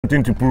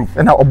something to prove.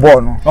 And now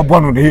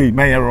Obono, hey,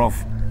 man, you're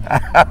rough.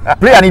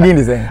 Play anything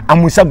is saying.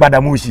 Amusa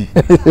Badamushi.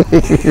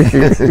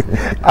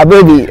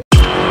 Abedi.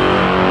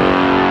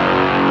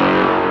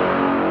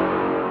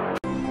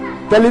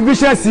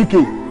 Television CK,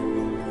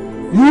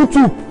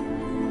 YouTube,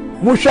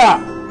 Musha,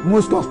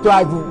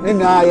 subscribe.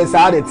 Yes, I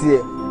had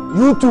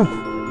YouTube,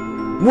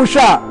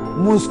 Musha,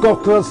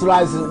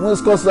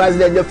 subscribe.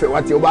 Then you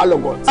what you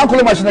logo.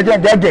 Uncle machine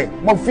again,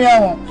 get.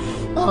 Mofia.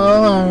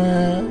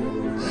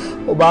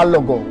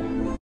 Logo.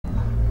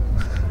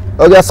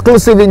 The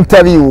exclusive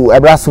interview,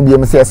 Abrasu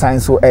BMC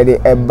Science, so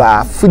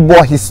a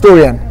football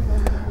historian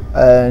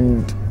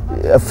and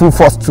a full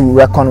force to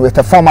reckon with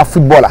a former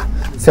footballer,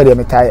 said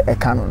Emitai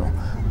Ekanono.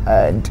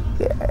 And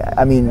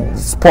I mean,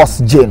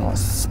 sports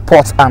journalist,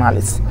 sports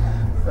analyst,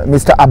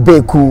 Mr.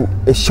 Abeku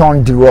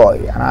Sean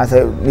DeRoy, and I say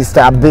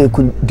Mr.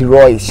 Abeku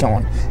DeRoy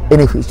Sean,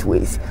 any which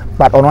ways.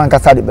 But on one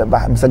casadi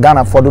beba, Mr.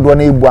 Ghana for the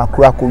one able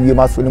Akrako, you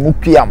must win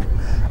Mupiam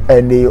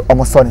and the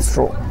almost on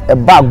straw. A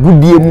bag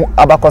good deal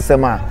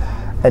Abakosema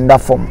and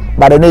that form.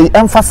 But the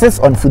emphasis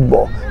on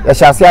football. You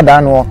shall see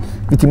Adano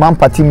with Imam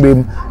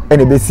Patimbim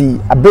and Abedi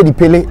Abedi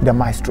Pele, the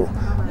Maestro.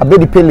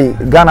 Abedi Pele,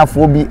 Ghana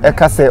for be a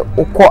case,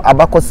 Oko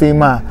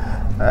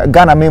Abakosema,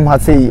 Ghana mem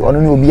has say,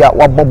 on no be a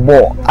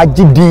wabbo,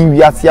 Ajidi,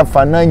 we are here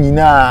for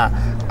Nanina,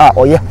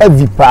 or ye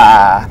heavy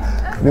pa,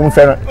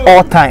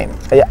 all time,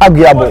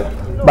 agreeable.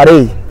 But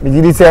hey, we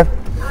did say,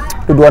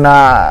 we do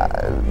na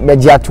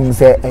mediatum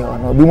say,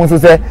 we want to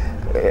say,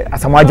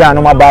 as a maja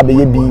no mababe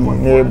ye be,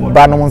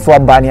 banon so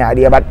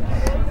bania, but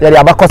the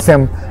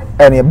Abakosem.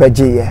 And a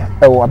beje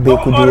or a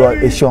beku duro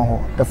a show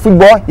the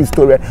football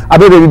historian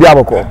Abedi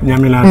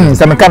Biaboko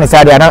some kind of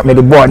side I not made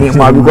the board because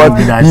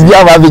you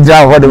have a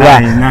job for the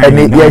one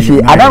and yes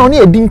I don't only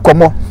a ding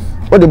come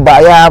what the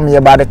buyer me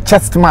about the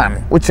chest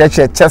man which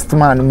actually a chest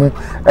man mu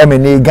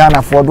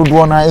Ghana for the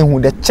one who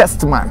the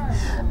chest man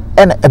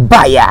and a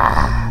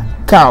buyer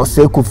cow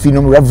say could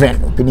finum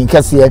reverend opening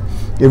cassia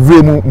the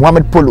Remu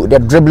Muhammad Polo the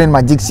dribbling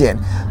magician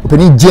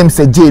opening James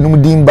a J no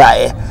dim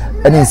by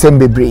and in same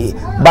baby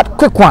but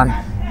quick one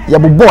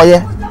Yabu boy,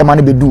 a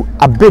man be do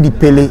Abedi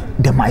Pele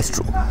the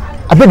Maestro.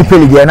 Abedi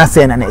Pele, you are not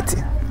saying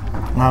anything.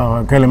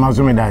 No, Kelly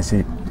Mazumi, I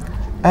see.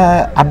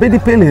 Abedi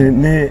Pele,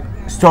 ne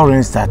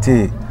story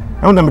started.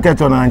 I want to make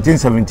it on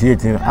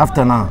 1978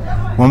 after now.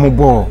 One more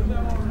ball,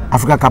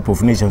 Africa Cup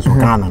of Nations for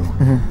Ghana.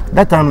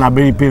 That time,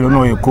 Abedi Pele,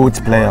 no, a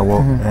coach player,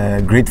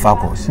 great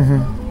Falcons.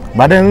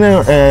 But then,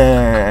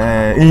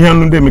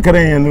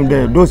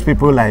 in those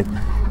people like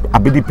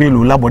Abedi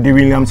Pele, Labodi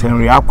Williams,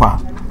 Henry Aqua,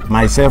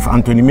 myself,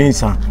 Anthony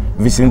Mensah.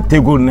 Vicente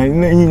go na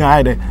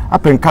ide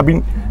up in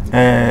cabin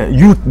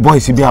youth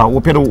boys bia wo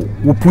pedo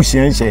wo push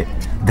and share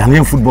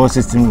Ghanaian football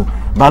system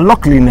but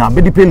luckily na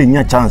Abedi Pele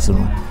nya chance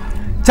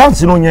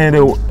no nya de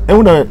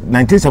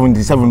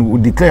 1977 we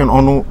declare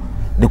on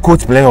the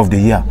coach player of the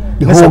year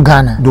the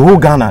whole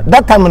Ghana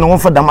that time no one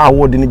for them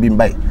award ni been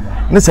by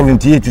na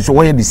 78 so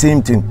we the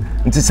same thing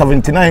until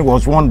 79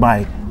 was won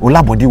by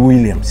Olabode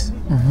Williams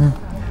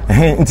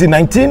until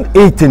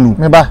 1980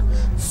 remember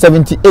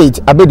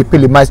 78 Abedi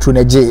Pele Maestro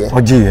Nigeria.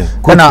 Coach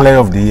player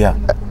of the year.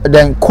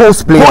 Then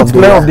coach player of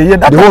the year.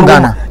 That the whole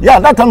Ghana.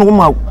 That time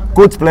woman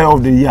coach player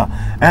of the year.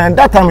 And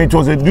that time it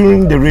was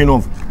during the reign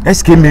of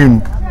SK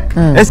Main.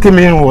 SK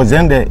Main was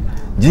then the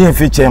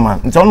GFA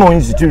chairman. It's no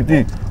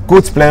institute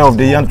coach player of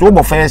the year. It's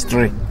over first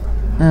three.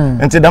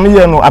 Until that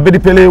year no Abedi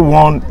Pele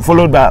won,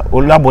 followed by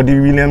Olabode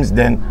Williams,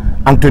 then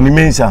Anthony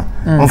Mensah.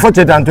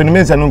 Unfortunately Anthony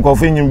Mensah no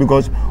confirm him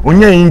because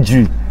only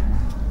injury.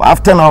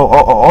 After now,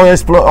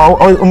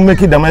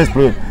 make it the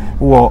Maestro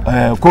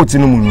coach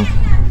in the moon.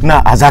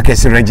 Now,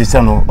 Azakes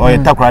register no or a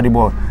tackle the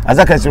ball.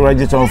 Azakes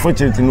register,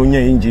 unfortunately, no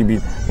injury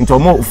into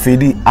more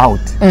fading out.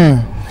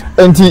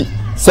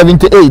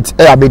 78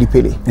 Abedi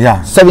Pele.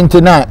 Yeah.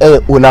 79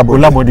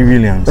 Olabode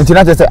Williams.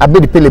 Until that say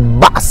Abedi Pele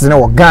bass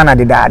no Ghana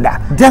the dada.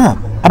 Yeah.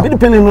 Abedi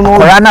Pele no.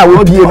 Corona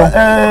we pie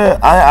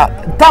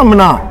no. Time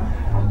now.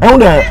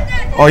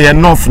 Or your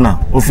north now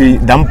of the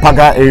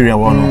Dampaga area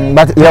one.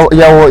 But you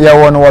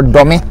want what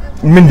dummy?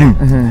 Mindim.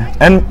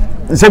 And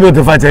several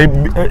to fight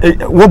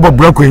what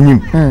broke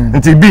him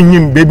until being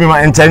him, baby,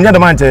 and China the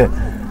man.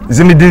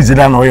 Zinedine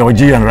Zidane or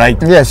Algerian, right?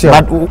 Yes, sure.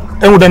 But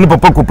and would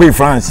papa could pay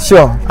France.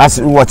 Sure.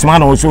 As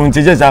watchman also in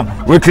just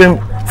we claim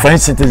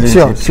French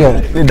citizenship.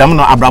 Sure. Dam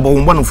no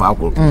abrabo one of our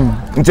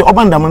until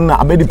Oban Dam na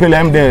Abedi Pele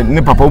am there,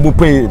 ne papa will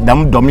pay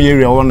Dam Domi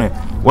area on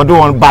what do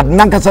one, but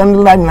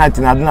Nankasan line night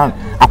in Adnan,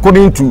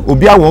 according to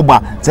Obia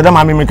Woba, said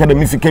I'm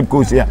a Cape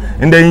Coast here,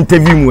 and they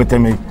interview with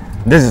me.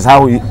 This is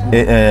how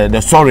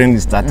the story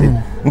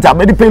started. Into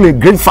Abedi Pele,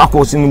 great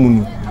Falcons in the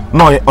moon.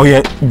 No, or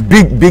a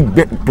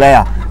big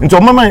player.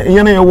 Into Mama,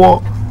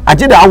 I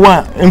did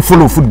our in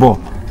follow football.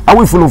 I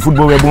will follow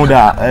football.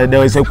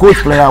 There is a coach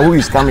player who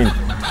is coming,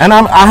 and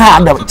I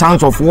had the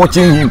chance of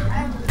watching him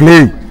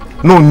play.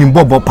 No,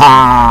 Nimbobo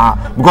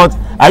pa because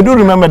I do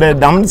remember that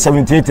damn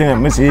 78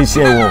 Messi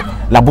share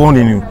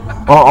Laboni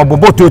or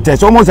Bobo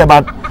Totes almost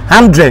about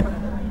 100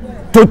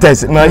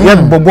 Totes.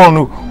 Yet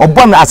Bobo or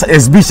born as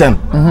exhibition.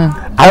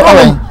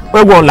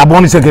 go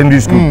Laboni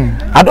Secondary School.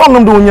 I don't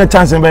know the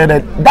chance in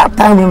that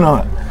time, you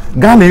know,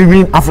 Ghana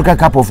win Africa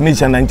Cup of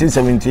Nations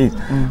 1978.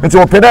 And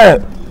so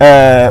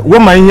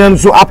women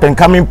so up and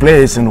coming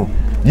players, you know,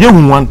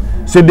 young one.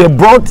 So they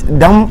brought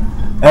them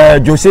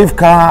Joseph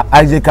Ka,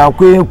 Isaac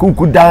Akwe,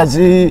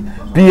 Kukudazi,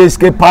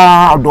 PSK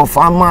Pa,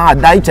 Dofama,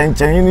 Adai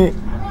Chencheni,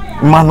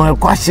 Manuel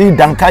Kwasi,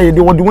 Dankai,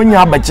 they were doing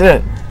your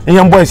bachelor in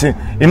young boys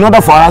in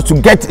order for us to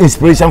get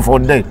inspiration for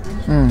them.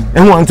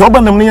 And when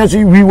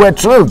we were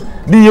thrilled.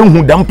 The young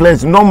who damn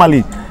players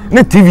normally,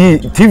 the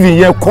TV,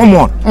 yeah,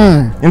 common.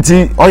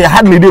 Until or you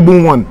hardly they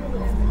one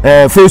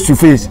face to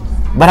face.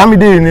 But I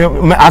mean,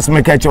 ask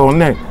me catch on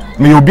there.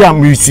 Me be a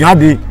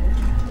musician.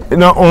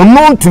 Now,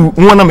 unknown to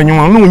one of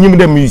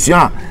the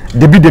musician,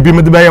 the be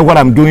what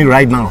I'm doing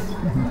right now.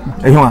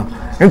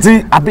 And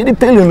see, I be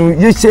telling you,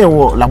 you say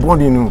what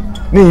Laboni know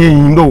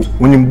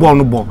when you born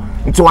no ball.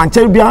 So I'm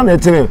telling you,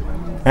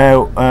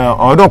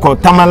 or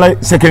Tamale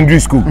Secondary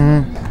School.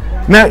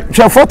 Now,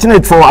 she are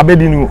fortunate for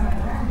Abedi.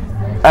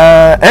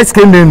 SK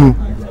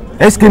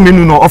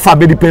menu no offer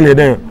Abedi Pele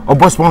there or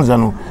boss sponsor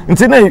no.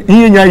 Until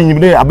in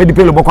there Abedi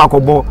Pele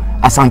Boko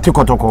Asante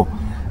Kotoko.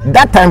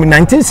 That time in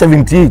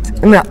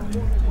 1978 in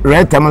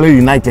Red Tamale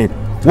United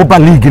Woba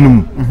League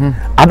in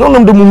I don't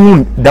know the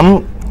moon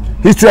them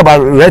history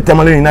about Red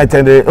Tamale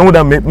United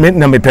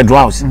me Pedro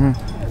House.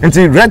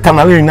 Until Red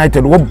Tamale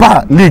United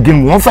Woba League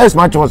in one first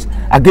match was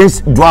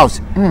against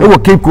Dwells. They were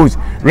Cape Coast.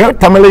 Red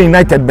Tamale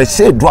United but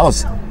say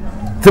Dwells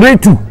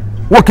 3-2.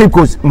 What Cape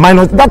Coast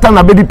minus that time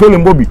Abedi Pele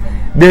and Bobby.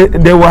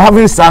 They were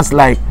having stars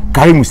like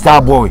Karim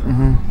Starboy.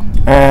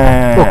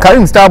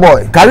 Karim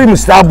Starboy. Karim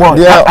Starboy.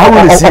 Yeah,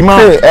 Haruna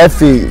Seaman.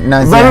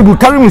 Very good.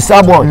 Karim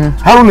Starboy.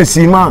 Haruna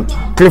Seaman.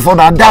 Clifford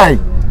Adai.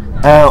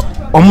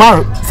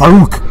 Omar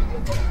Farouk.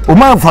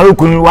 Omar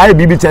Farouk. Why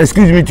BB?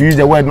 Excuse me to use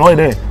the word. No,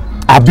 there.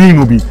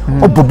 Abinobi.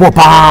 Bobo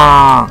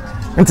pa.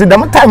 Until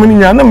that time when you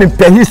know me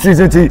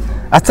history.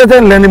 I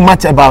started learning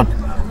much about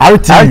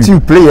RTU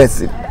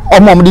players.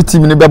 The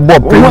team in the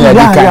Bob Premier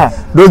League.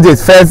 Those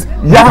days, first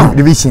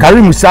division.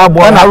 Karim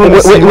Starboy.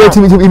 Wait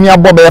till me a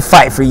Bob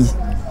 5 free.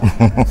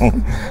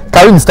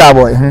 Karim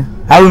Starboy.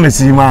 Haruna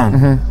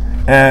Seaman.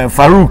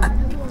 Farouk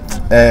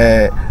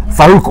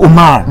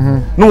Omar.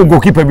 No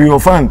goalkeeper be your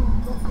fan.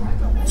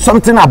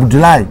 Something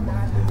Abdullah.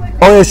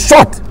 Or a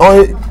shot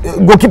or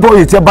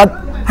goalkeeper but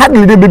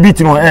hardly they be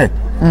beating on air.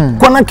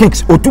 Corner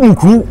kicks or two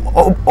crew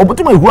or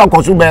Botuma who are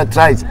consumed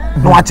tries.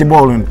 No watch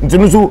ball.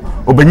 Into so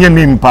Obenya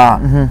name pa.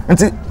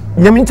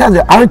 Yamin charge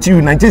the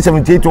RTU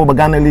 1978 over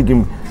Ghana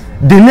League.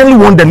 They nearly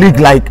won the league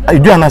like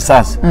Iduana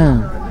Stars.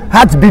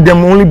 Had to beat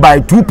them only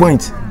by 2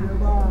 points.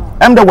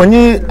 And when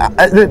you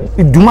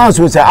Dumas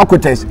was an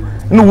Aquates,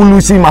 no one will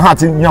see my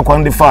heart in your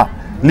the far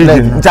league.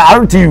 It's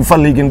RTU for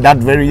league in that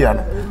very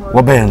year.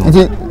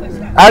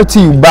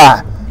 RTU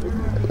bar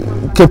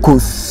Keko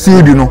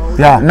seed, you know.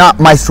 Yeah, not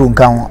Maestro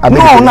count.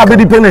 No, not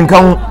Abedi Pele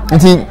count.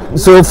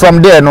 So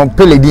from there, no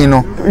Pele,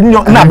 no,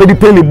 not Abedi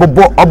Pele, but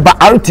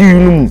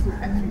RTU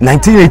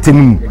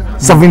 1980,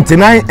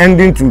 79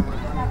 ending to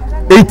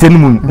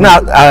 18. Now,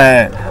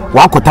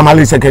 Wako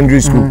Tamale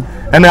Secondary School,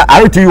 and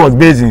RTU was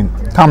based in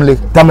Tamale,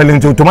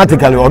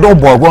 automatically, although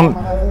Borgon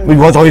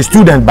was a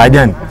student by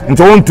then. And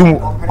so on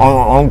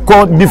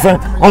to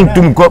different on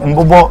to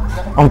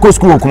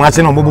school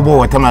Kumasi on Bobo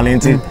or Tamale.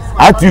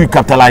 RTU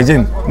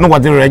capitalizing,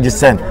 nobody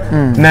registered.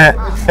 No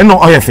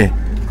OFA.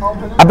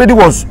 Abedi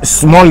was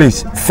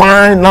smallish,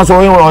 fine, not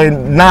so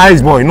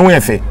nice boy, no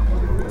FA.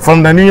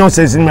 From the New York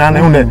State, man,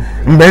 on the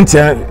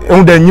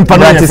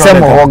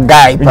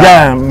guy,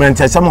 yeah,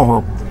 mention some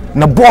of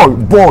na ball.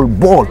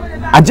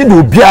 I did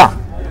Obia,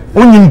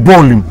 only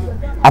ball.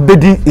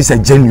 Abedi is a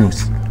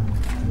genius.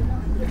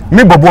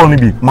 Me Bobo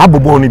be, my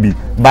Bobo be,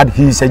 but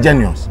he is a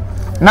genius.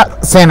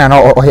 Not saying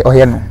no.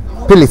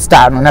 Pele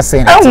star, no, not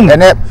saying. And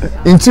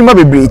in Chima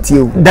be great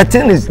you. The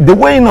thing is, the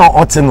way now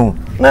Oteno,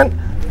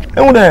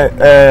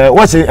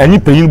 what's a new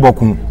paying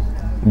bokum,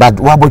 but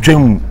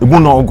Wabochem, it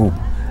won't go.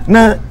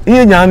 Na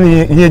here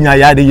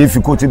yadi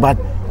difficulty, but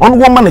on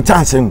one man a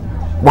chance in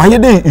why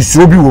day is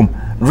so be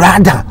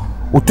rather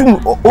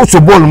also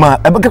ball ma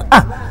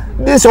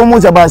this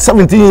almost about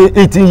 17,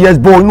 18 years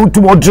ball, no two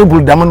more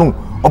dribble damano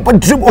or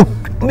dribble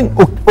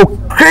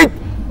great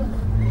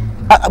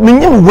I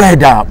mean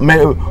weather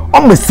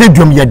on the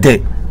stadium your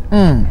day.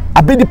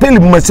 Abedi Pele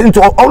must send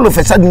to all of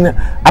a sudden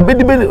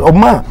Abedi Pele or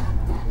ma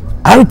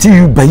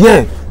RTU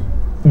baye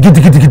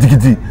giddy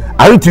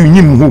RTU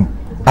him home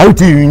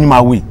RTU him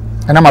my way.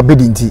 And I'm a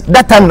bidding tea.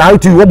 That time now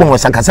to Woban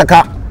was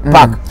Sakasaka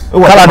Park.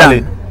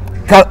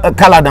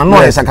 Caladan,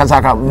 no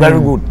Sakasaka, very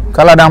good.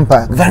 Caladan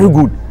Park, very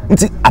good.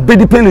 It's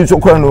Abedi Pele so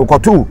Colonel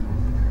Kotu,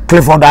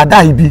 Clifford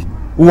Adaibi,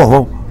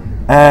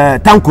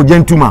 Tanko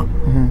Gentuma,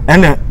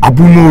 and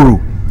Abumoro.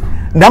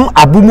 Them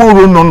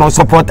Abumoro no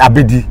support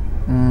Abedi.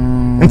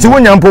 Until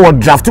when Yampo was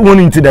drafted one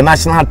into the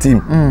national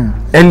team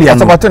earlier.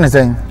 Supporting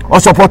anything. Or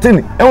supporting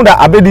it. And that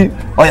Abedi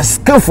or a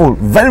skillful,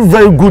 very,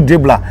 very good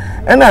dribbler.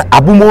 And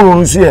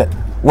Abumoro here.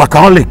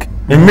 Workaholic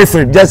in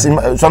midfield, just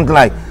something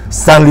like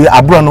Stanley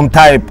Abronom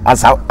type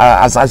as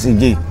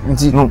CJ.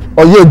 No.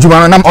 Oh yeah,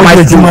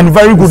 Juman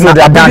very good. So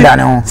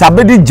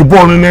Abedi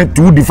Jibon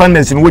 2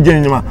 defenders in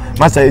Wajin.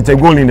 Master, it's a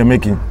goal in the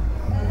making.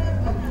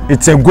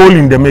 It's a goal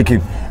in the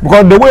making.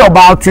 Because the way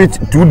about treat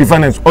 2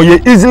 defenders, oh yeah,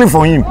 easily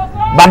for him.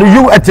 But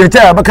you at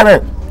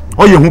the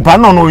oh yeah,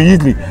 no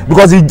easily.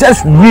 Because he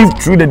just weaved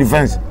through the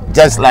defense.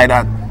 Just like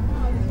that.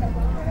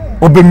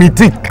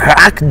 Obemiti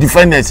crack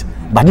defenders,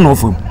 but no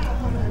for him.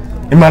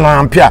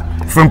 Imalampia,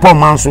 from Paul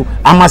Manso,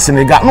 Ama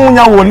Senegal. No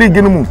one league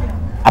anymore.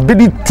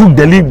 Abedi took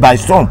the lead by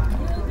storm.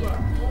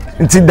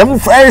 Until them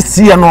first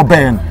see an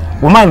open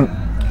woman,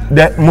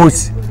 the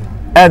most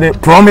the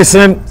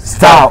promising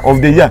star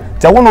of the year.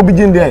 So one will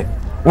begin there.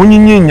 Only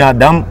ninya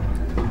dam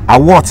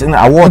awards in.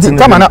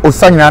 Come on,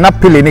 Osanya na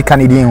Pele ne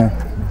Canadian.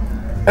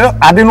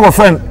 I didn't know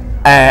friend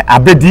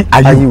Abedi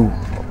Ayu.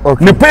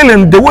 Okay. The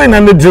Pele the way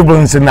and the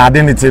dribblings in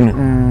identity.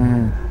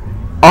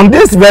 On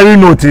this very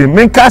note,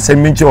 Minka se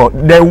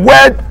mention the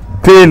word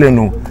Pele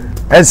no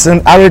as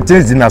an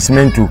Narrates in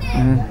Asmento.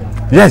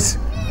 Yes.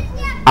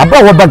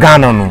 About what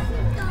Bagana no.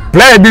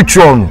 Player be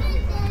shown.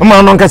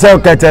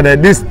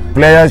 This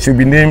player should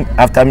be named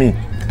after me.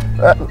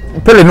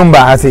 Pele number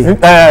has he?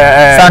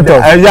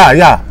 Santos.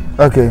 Yeah.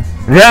 Okay.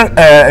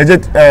 Is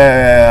it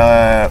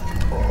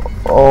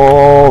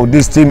oh,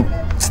 this team,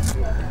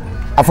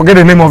 I forget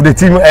the name of the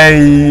team.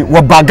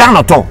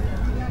 Wabagana to.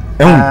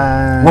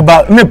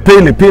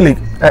 Pele.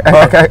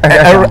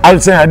 I'll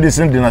say I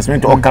listen to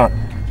Nasmento Oka.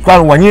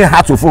 Because 1 year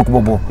had to folk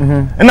bobo.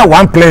 And now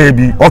one player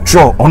be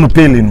offshore on the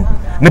Pele no.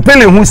 The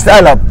Pele who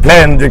style of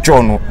playing the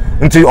chono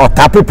until or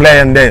tap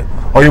player and there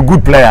or you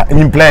good player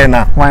in player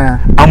now.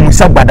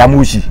 Amusa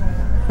Badamushi.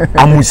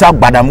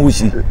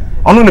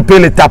 On the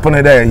Pele tap on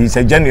there, he's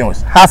a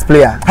genius. Heart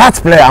player,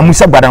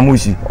 Amusa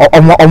Badamushi.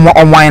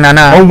 On wine and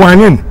on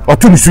wine or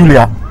two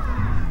Sulia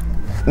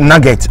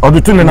Nugget or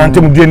the two and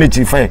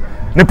DNH fair.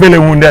 The Pele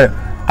wound there.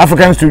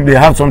 Africans too, they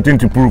have something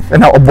to prove.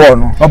 And now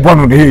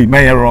Obono, hey,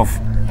 mayor off.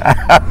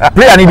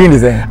 Player needing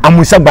is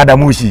Amusa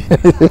Badamushi.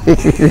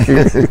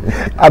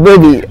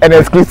 Abedi and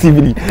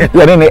exclusively.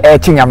 You're in the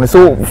Chingam.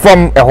 So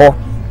from a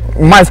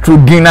Maestro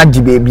Dina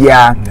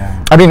Jibebia.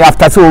 I mean,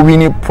 after so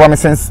winning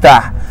promising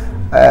star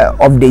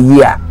of the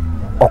year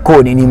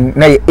occurred in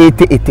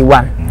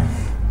 80-81.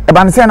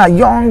 Abansena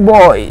young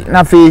boy,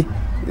 Nafi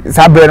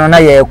Sabrina na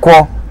ye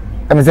call.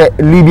 I mean, say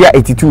Libya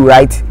 82,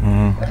 right?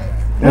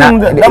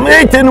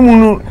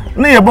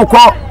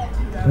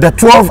 The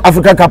 12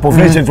 African Cup of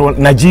Nations were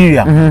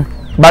Nigeria.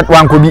 But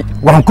one could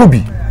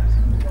be.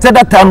 So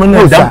that time,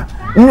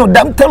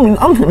 that time,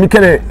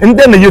 and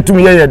then you to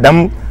me,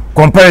 damn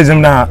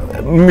comparison now,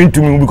 me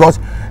to me, because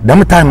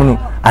damn time,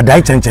 I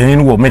died and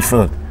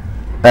midfield.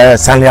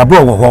 Stanley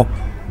Abroad,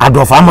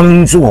 Adolf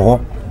Amansu,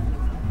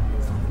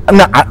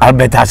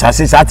 Albert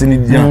Assassi,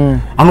 Saturday,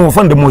 and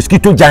often the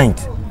mosquito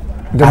giant.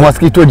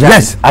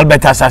 Yes,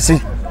 Albert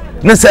Assassi.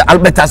 Let's say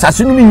Albert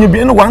Assassin, you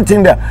be one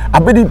thing there.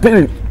 Abedi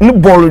Pele, no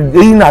ball,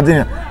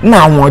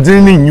 now one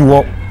didn't you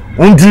walk.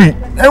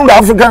 And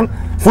African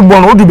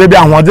football, what do baby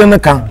and one dinner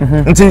can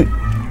until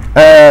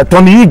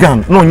Tony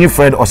Egan, no new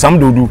Fred or some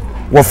do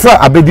were for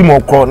Abedi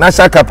Moko,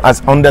 National Cup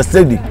as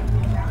understudy.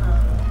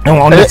 And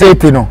on the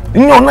 80, no,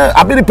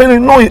 Abedi Pele,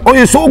 no, oh,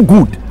 you're so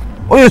good.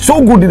 Oh, you're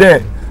so good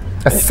there.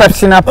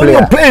 Exceptional player.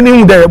 You're playing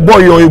him there, boy,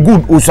 you're a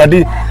good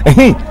Usadi.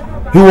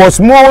 He was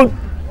more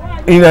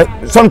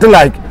in something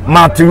like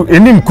Matthew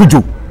Enim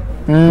Kujo.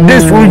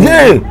 This will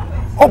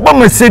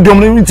Obama Stadium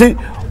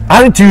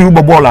RTU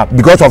Bobola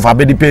because of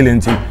Abedi Pele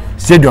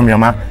Stadium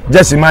Yama.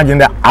 Just imagine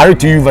that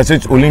RTU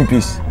versus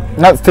Olympics.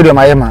 Not Stadium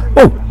Ayama.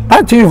 Oh,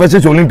 RTU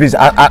versus Olympics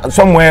are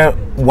somewhere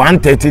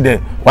 130 there.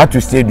 What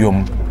to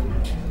stadium?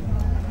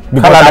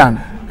 Caladan.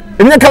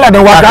 In the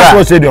Caladan, what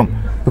that's stadium?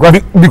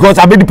 Because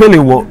Abedi Pele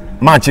was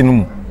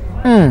matching.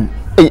 And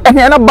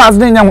you're not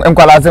buzzing and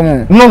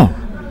Calazam. No.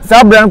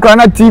 Sabran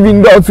Krana TV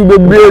ndo to be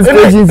brave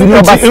stations in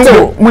your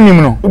basto.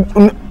 Munimno.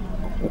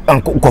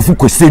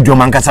 Kofuko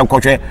stadium and Kasa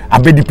Koche,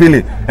 Abedi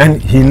Pele,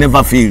 and he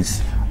never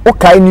fails.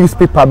 Okay,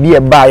 newspaper be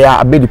a buyer,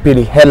 Abedi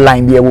Pele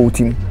headline be a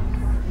voting.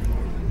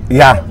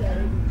 Yeah.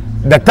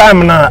 The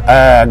time na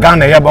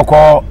Ghana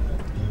Yaboko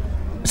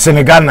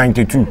Senegal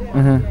 92.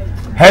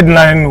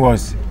 Headline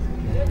was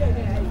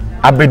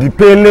Abedi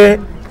Pele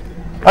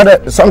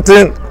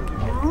something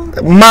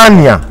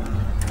mania.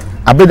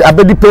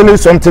 Abedi Pele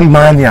something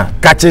mania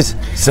catches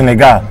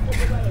Senegal.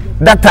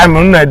 That time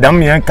on the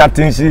Damian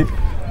captaincy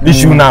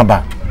issue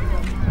number.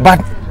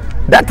 But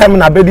that time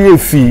in Abedi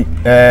fee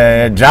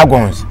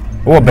Dragons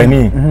or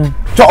Benin.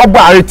 So Oba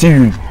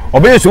RTU,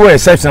 Obey so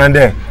exception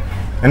there.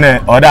 And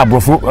then other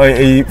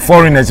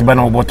foreigners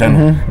ban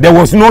button. There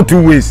was no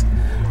two ways.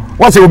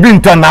 What's it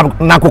been turned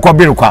Nakoko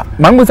Biruka?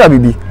 Mangusa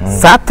Bibi.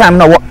 That time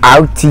now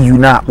RTU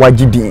na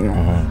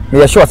wajidin.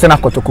 We are sure Sena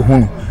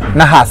Kotokuhunu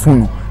na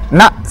Hasunu.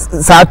 Na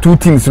sa 2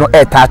 teams no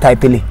Tata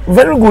Pele.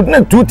 Very good. Na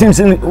 2 teams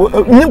in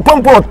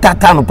Nippon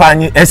Tata no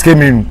Pani SK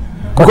Minu.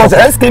 Because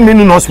SK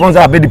Minu no sponsor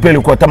Abedi Pele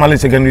ko Tamale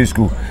Secondary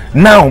School.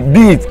 Now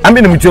be it I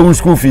mean the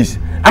school fees.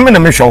 I mean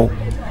the show.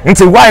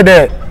 It's why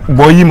the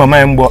boy mama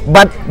embo,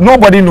 but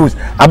nobody knows.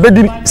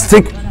 Abedi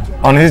stick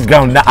on his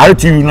ground. That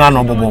RTU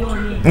no bobo.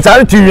 Nti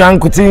RTU an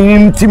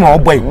kuti team or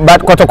boy,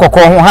 but kotoko ko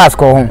has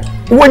ko home.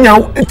 When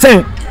you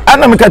think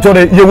ana me catch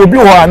you will be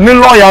one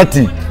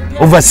loyalty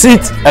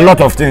oversees a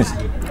lot of things.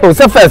 Oh,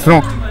 so first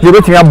no, you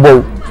bet me a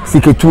bow,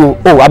 Siketu.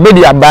 Oh,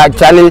 Abedi aba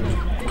Charlie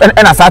and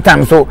at that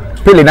time so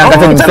Pele na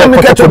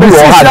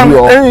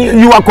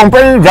you are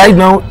comparing right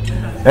now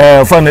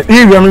from the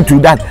era to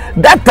that.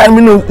 That time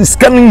you know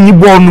scanning you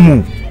born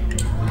move.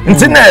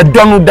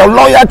 The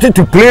loyalty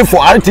to play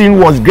for our team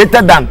was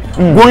greater than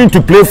going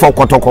to play for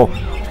Kotoko.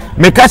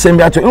 Because you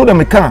know the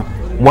mechanic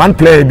one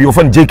player be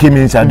often JK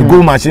means the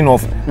goal machine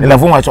of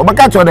 11 was but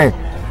catch there.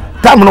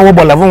 Time no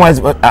 11 was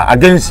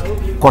against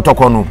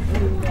Kotoko no.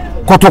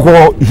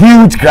 Kotoko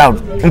huge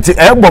crowd. Until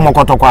Eboma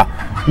Kotoko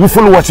we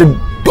follow watch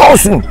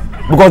dozen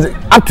because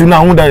up to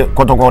now the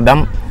Kotoko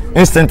dam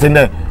instant in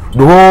there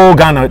the whole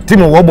Ghana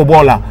team of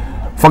baller.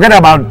 Forget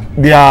about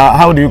their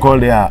how do you call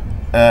their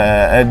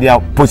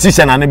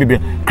position and maybe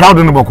crowd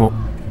in the boko.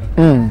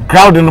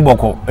 Crowd in the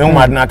boko.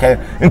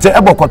 Into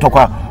Ebo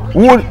Kotoko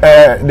would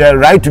the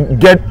right to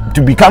get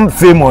to become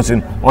famous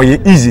in or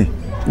easy.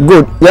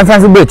 Good. Your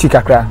fancy boy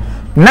Chikakra.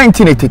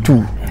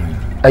 1982.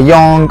 A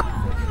young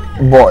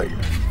boy,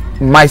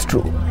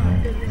 Maestro.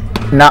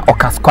 Na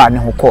Okaskwa ne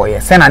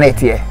hokoye. Sena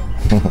net ye.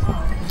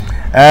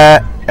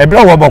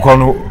 Ebra wo boko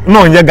no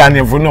onye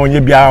Ghanaian fo no onye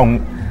bia hu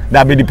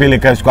da Abedi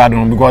Pele squad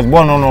no because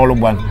born no all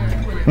one.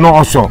 No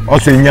also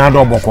nya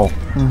do boko.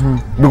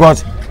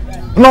 Because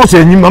no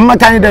say nyi mama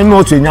kan dey no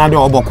also nya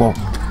do boko.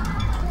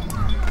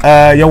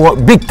 You were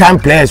big time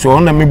players so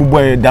on the maybe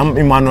boy dam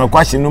Emmanuel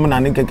question no na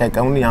nkeka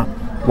ka unia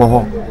wo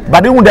ho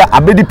but then the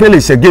Abedi Pele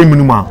is a game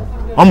no ma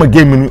am a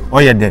game no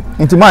oye de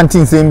into man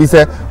tin say be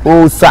say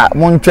o sa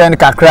mon train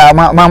kakra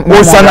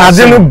o sa na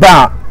ade no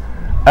ba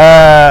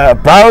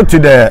prior to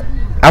the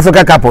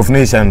Africa Cup of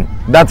Nations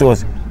that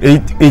was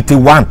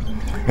 81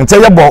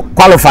 until you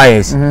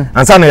qualifiers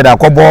and so na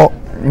akobo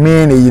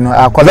mean you know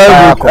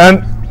qualifier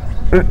and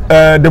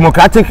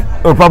Democratic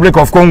Republic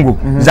of Congo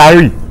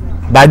Zaire.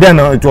 By then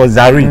it was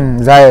Zaire.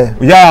 Zaire.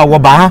 Yeah,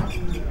 Wabaha.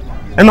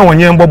 And no one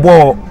year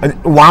bobo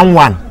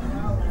 1-1.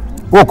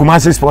 Go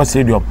Kumasi Sports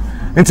Stadium.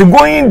 Into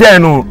going there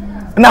no,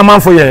 na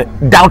man for you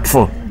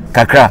doubtful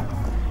kakra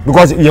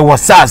because you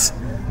was SARS.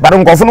 But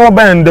I'm confident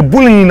about the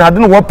bullying. I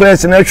don't know what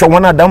players in extra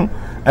one of them.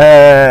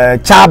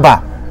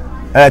 Chaba,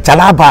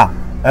 Chalaba,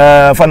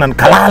 Fanan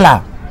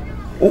Kalala.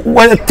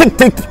 Well,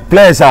 tick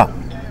players are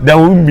there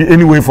won't be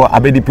any way for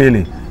Abedi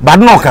Pele. But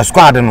no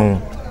squad no.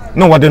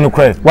 No, what no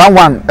cry.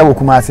 1-1 e wo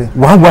Kumasi.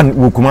 1-1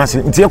 wo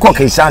Kumasi. Nti e ko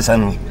ke chance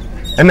no.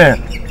 And then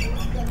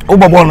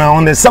Obabo now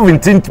on the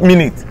 17th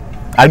minute.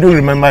 I don't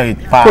remember it.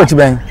 Coach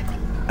Ben.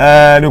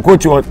 The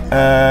coach was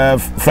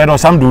Fred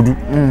Osamdudu.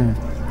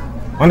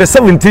 On the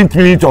 17th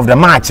minute of the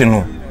match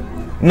no.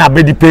 Na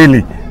Abedi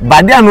Pele.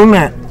 But there no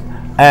na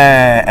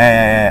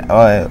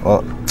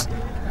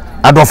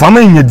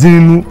Adofama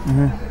nyedinu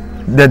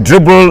the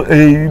dribble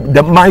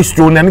the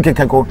Maestro na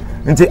nkekako.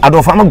 Nti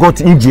Adofama got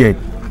injured.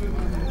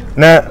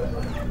 Now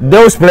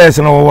those players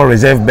no were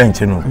reserve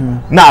bench no.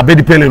 Now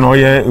Abedi Pele no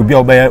ye obi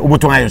obey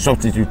oboton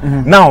substitute.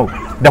 Now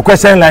the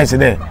question lies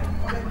there.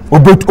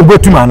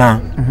 Obotuma na.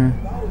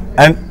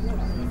 And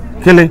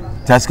Kele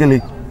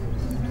Taskele.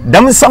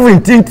 Them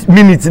 17th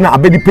minute na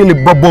Abedi Pele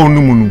ball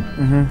no mu no.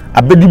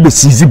 Abedi be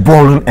seize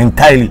ball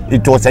entirely.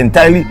 It was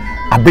entirely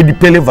Abedi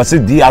Pele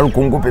versus DR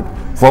Congo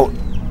for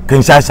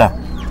Kinshasa.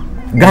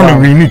 Ghana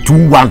winning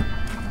 2-1.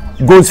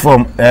 Goes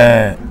from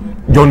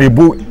John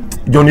Ebo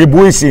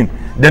Esin.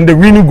 Then the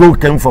winning goal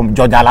came from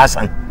George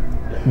Alassane.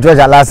 George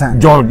Alassane.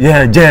 George,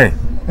 yeah, George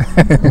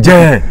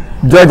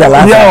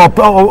Alassane. Yeah,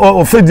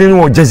 or Fedin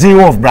or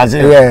Jezinho of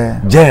Brazil. Yeah.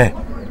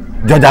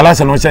 George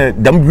Alassane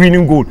said the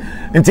winning goal.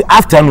 Until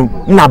afternoon,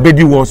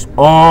 Abedi was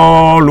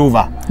all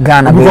over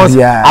Ghana because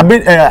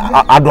Abedi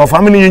Adolfo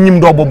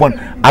yenyim do bobon.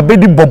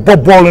 Abedi bobo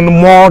ball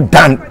more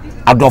than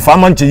Adolfo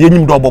Amanche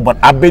yenyim do bobon.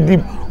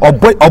 Abedi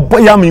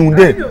Oboyami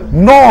unde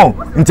no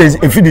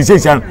if you say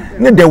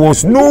there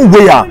was no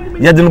way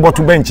you didn't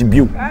to bench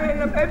view.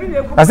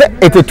 I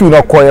said 82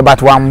 no call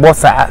but one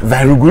boss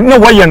very good. No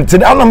way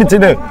today I me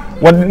today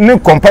what no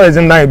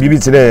comparison now be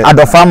today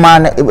Adolfo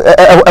man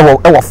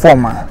e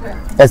former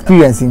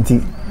experience in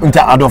tea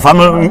Adolfo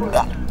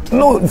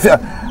no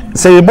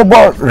say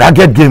bobo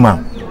ragged gamer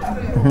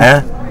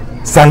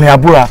Stanley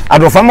Abura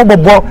Adolfo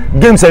bobo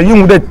games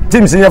you the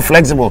teams here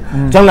flexible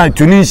just like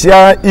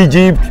Tunisia,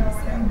 Egypt,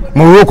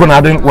 Morocco na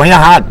den when you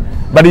hard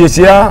but you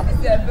see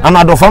and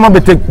Adolfo be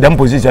take them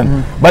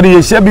position but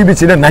you see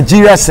BBC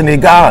Nigeria,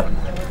 Senegal,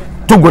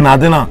 Togo na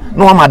den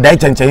no am adai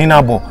chenchen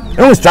na bo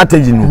no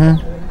strategy no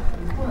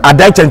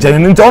adai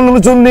chenchen nti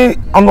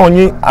ono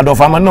onyi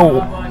Adolfo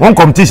no one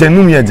competition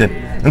no me je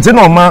nti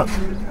no ma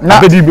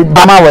Abedi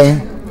bama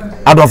wen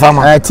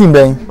Adolfo team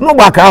ben no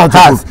back out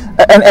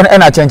and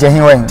a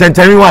chenchen wen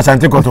chenchen wa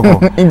Asante Kotoko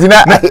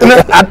intina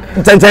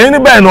chenchen ni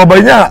be no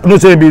banya no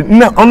say be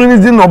ono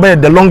ni no be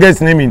the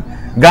longest name in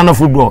Ghana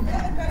football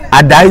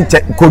Adai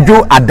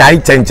Kojo Adai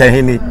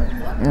chenchen ni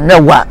ne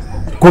wa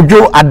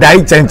Kojo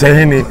Adai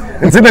chenchen ni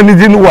It's in the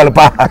Jin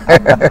Walpa.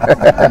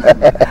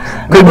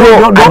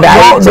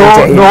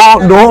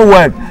 The whole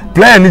world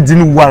play any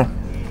Jin Wal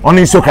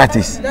only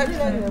Socrates.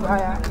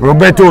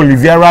 Roberto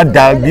Oliveira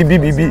da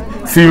BBB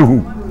Phil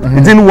who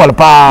Jin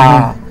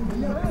Walpa.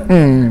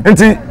 And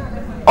see,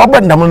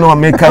 Open Damano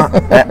America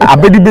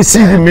Abedi Bessi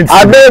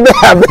midfield.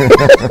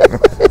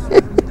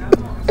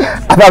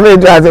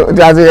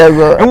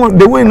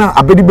 The winner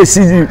Abedi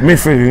Bessi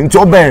midfield into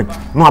Oben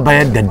no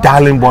about the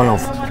darling boy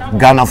of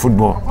Ghana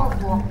football.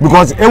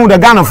 Because the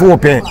Ghana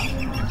football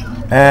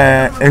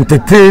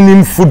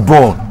entertaining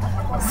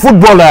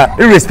footballer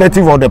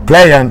irrespective of the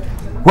player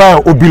where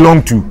you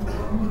belong to.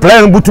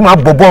 Player Butuma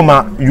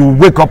Boboma, you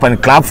wake up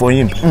and clap for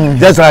him.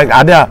 Just like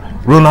other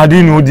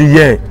Ronaldinho the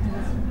year.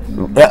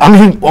 I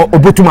mean,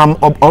 Obutuma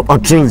or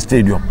Trill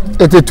Stadium.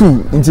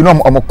 82 into no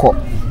omoko.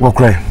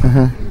 Wokre.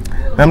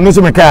 I'm not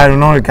so meka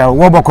no reka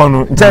woboko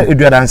no nche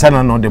eduada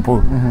nsa no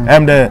depo.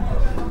 The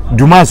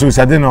Dumas who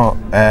said no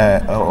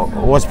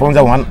was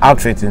sponsor one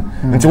outfit.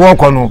 Nti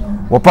woko no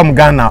wopam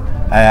Ghana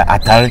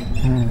atare.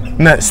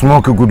 Na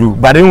smoke gudu.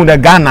 But in the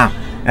Ghana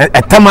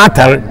a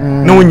tomato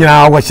no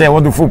nyina wo share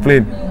what the full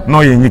plane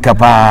no yenyika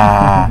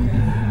pa.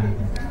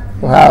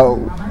 Wow.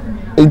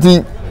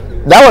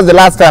 That was the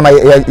last time I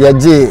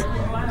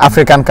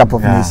African Cup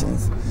of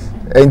Nations.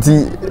 And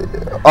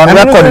on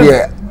record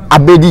here,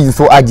 Abedi is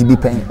so RGB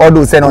pen.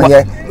 Although say no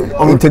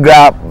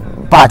integral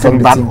part of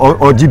the team.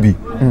 Or GB.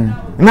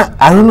 Now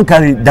I don't know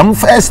carry them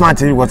first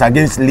match was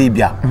against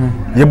Libya.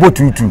 You both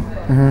 2-2.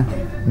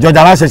 George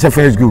Alassane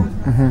first goal.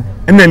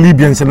 And then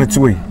Libyans in the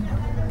 2-way.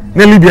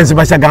 Then Libyans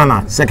by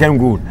Ghana second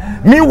goal.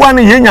 Meanwhile,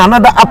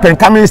 another up and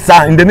coming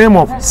star in the name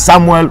of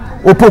Samuel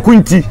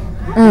Opokunti.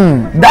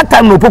 That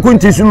time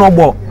Opokunti is no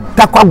ball.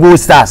 Takwa Gold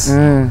Stars.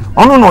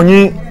 Ono no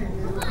nyi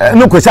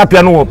no kwesa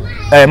pia no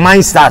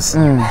Mine Stars.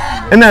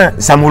 Na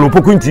Samuel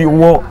Opokunti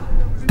wo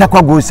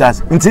Takwa Gold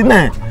Stars. Nti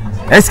na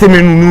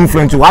eskeme nu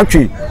influence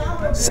watwe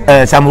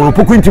Samuel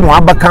Opokunti mo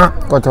abaka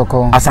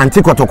Kotoko.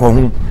 Asante Kotoko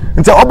hu.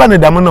 Nti oba ne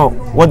dam no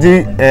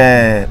wodi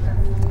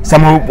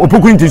Samuel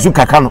Opokunti su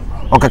kaka no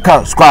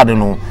okaka squad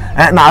no.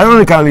 Na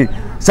ironically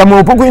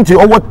Samuel Opokunti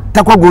owo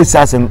Takwa Gold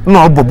Stars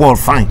no obo ball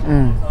fine.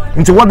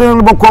 Nti wodi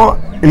no boko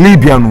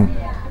Libya no.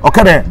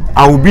 Okay,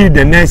 I will be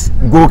the next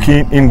goal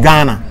king in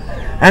Ghana.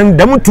 And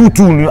them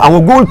 2-2,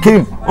 our goal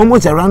came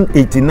almost around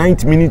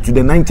 89th minute to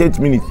the 90th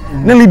minute.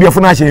 Then Libya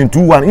finished in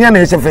 2-1. Yeah,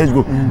 that's the first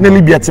goal. Then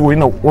Libya said, "We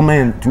know,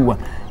 woman 2-1."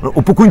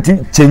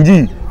 Opokunti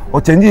change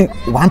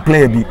one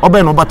player be.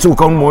 Oba no battle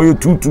come more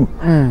 2-2.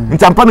 In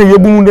Tampana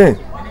Yebunde,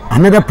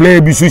 another player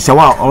be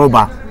Shawa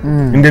Oba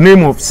in the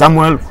name of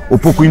Samuel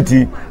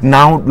Opokunti,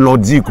 now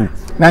Lord Ziku.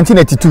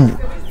 1982.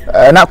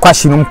 Na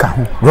Kwashi numka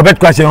Robert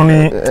Kwashi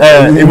only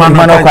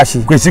Emmanuel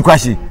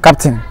Kwashi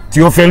captain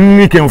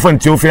Theophile came from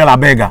Theophile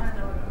Abega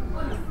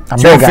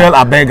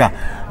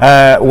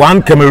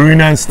one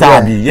Cameroonian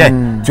star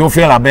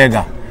Theophile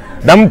Abega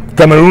them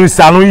Cameroon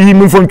star no he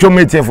move from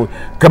Chomete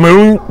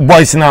Cameroon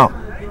boys now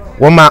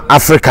one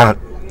African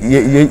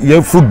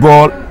ye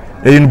football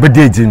in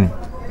Bedejin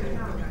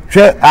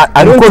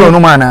I don't know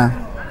man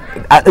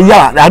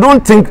I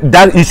don't think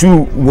that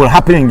issue will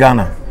happen in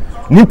Ghana.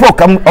 Nipo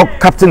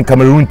captain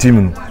Cameroon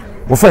team.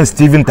 We find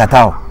Stephen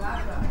Tatao.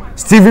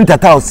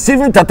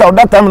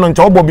 That time on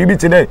Chobo BB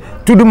today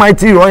to the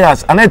mighty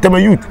Royals and I tell my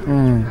youth.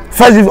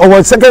 First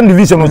or second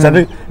division was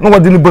no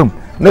one didn't boom.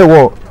 They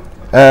were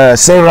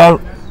Cyril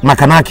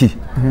Makanaki.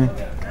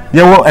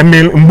 They were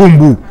Emil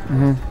Mbumbu.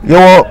 They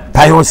were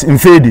Pius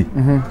Infedi.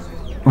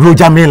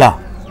 Roger Miller.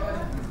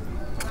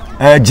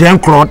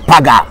 Jean-Claude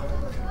Paga.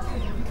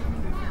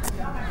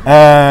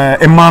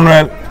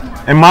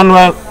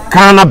 Emmanuel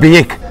Kana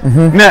Beyek.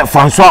 Ne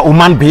François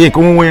Oman Beyek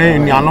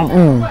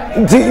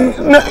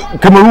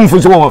Cameroon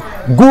for so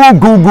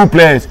good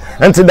players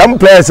and to them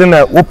players in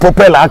the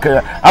popular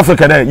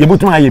Africa there you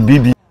put my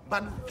BB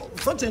but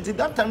fortunately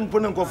that time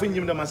put go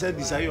him them said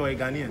this are you a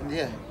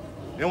Ghanaian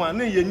you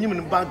want you in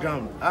the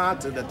background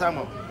at the time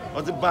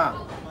of the bar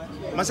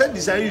I said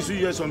this are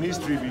years on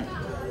history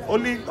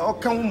only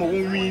come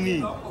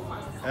winning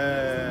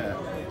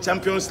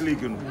Champions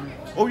League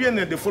oh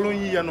yeah the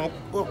following year no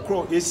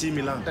crow AC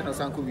Milan no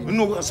San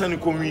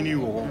Comini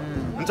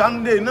and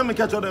Sunday na me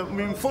catch them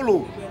me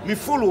follow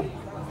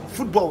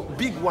football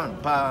big one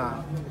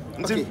pa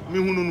me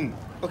hununu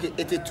okay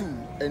 82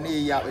 and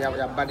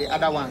but the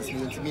other ones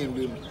me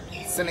in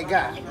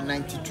Senegal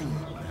 92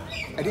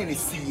 I didn't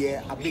see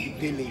here Abedi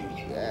Pele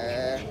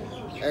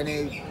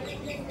and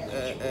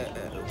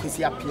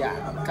Kusiapia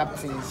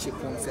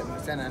captainship on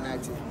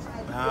 790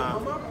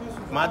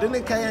 ma de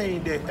ne kan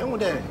yin de enwo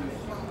de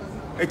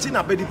eti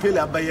na Abedi Pele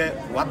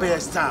abaye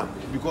star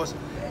because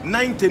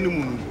 90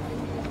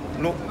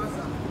 no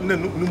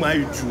ma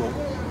yutuo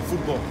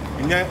football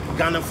in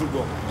Ghana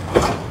football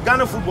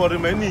the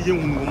man ni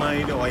yehunu ma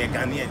yin de o ye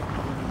Ghanaian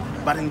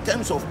but in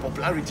terms of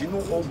popularity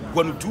no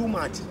gone too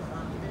much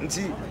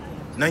nti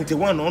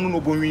 91 no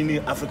no bonwini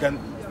African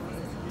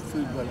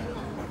footballer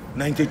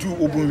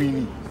 92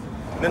 obonwini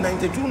na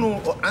 92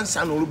 no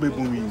answer no be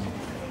bonwini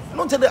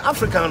not the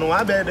African no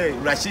abede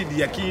Rashid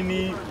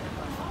Yakini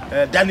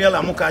Daniel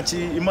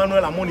Amokachi,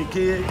 Emmanuel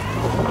Amonike,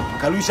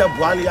 Kalusha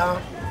Bualia,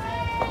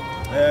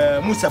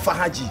 Mustafa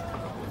Haji.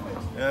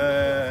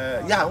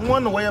 Yeah,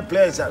 one way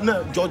players,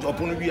 no George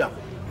Opunubia,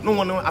 no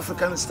one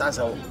African stars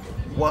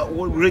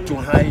were rate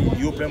on high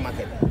European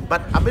market.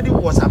 But Abedi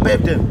was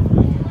above them.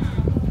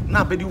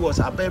 Now Abedi was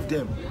above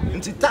them.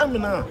 Until time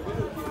now,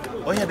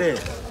 oh yeah, there,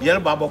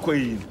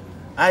 Yellow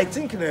I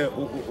think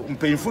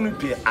painful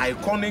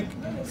iconic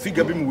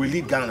figure being will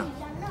lead Ghana.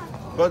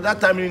 But that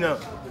time, you know,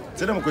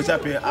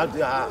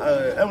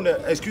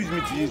 excuse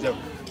me to use them.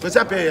 Because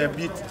I pay a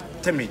bit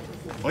timid.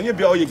 On your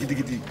bill, you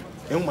get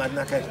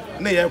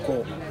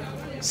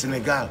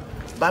Senegal.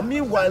 But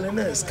meanwhile, in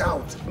a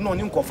scout, no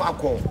name call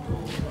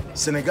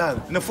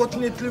Senegal. And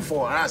unfortunately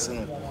for us,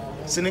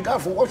 Senegal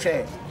for watch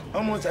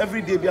almost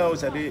every day, a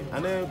day,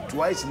 and then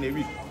twice in a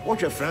week.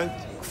 Watch a French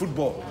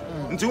football.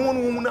 Until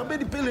one woman,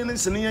 Abedi Pele and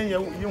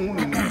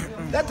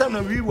that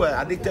time we were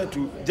addicted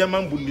to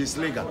German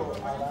Bundesliga.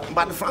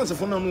 But France,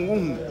 for no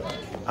woman,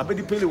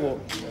 Abedi Pele was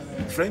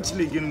French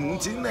league in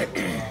Muntin.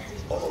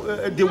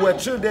 They were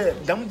sure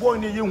that damn boy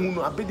in the young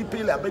Abedi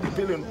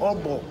Pele and all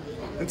ball.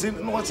 Until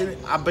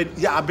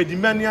Abedi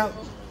Mania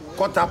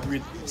caught up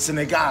with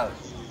Senegal.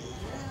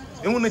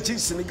 And when the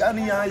Senegal,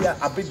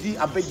 Abedi.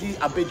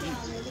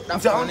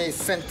 That's only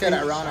centered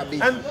around a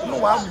bit. And no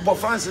one but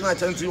France and I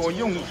tend to on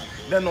young,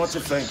 they're not a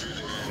French.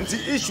 And the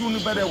issue no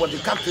better what the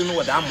captain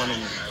or the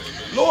man.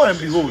 Lo and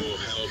behold,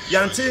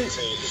 Yanti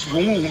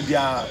who they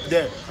are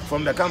there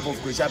from the camp of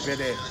Kwishape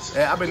there,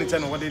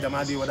 Abenitan or what they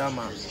Damadi or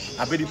Dama,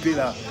 Abedi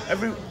Pila,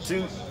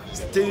 everything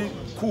stay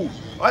cool.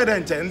 I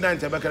don't tend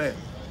to Bakare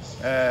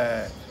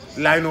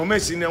Lionel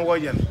Messi and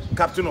Wayan,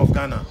 captain of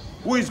Ghana,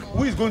 who is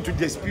going to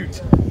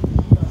dispute.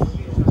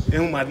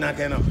 Well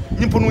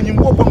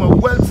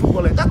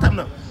football at that time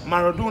now.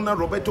 Maradona,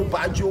 Roberto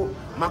Baggio,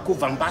 Marco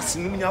Van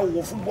Basten,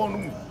 football.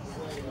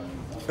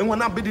 And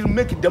when I did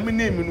make it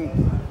dominate,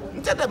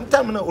 that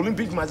time now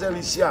Olympic Marcel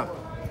is here.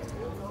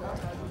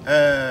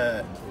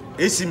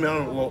 AC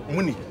Milan or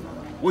Munich,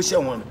 which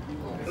one?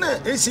 No,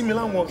 AC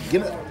Milan was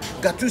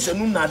Gattuso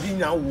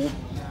Nadina,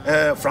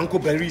 Franco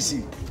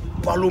Baresi,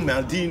 Paolo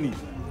Maldini,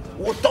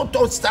 or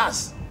total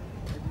stars.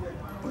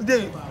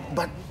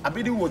 But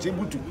Abedi was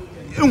able to.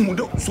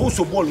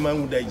 So ball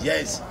man with the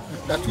yes.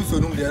 That was so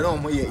no there no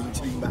here in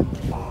Chimba.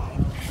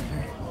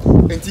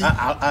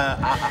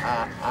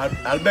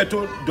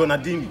 Alberto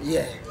Donadini.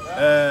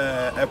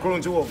 Yeah.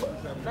 According to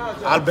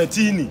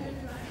Albertini,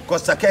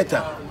 Costa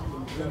Keta.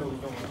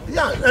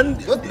 Yeah,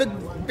 and what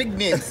big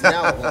names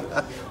now.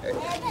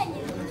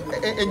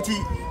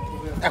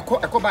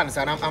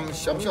 I'm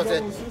sure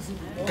that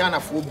Ghana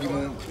will be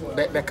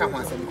become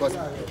once because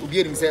we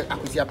hear him say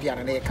Akusia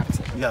Piana and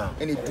captain. Yeah.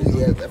 And it do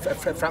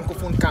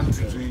francophone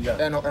country.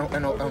 And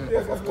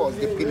of course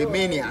the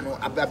Pelemania, no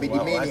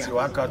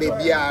Abedimania,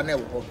 baby are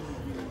never.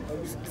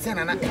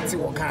 Senana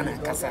Ghana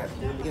Casa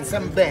in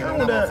some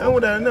band. I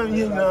would know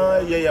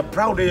you're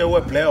proud of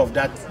your player of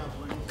that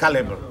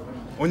caliber.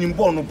 On you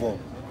born no ball.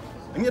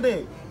 And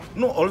yet,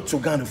 no all to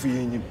Ghana for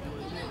you.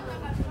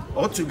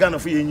 All to Ghana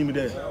for you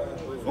there.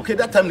 Okay,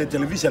 that time the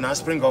television has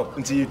spring up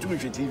until you tune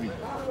TV.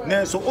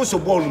 Now, so also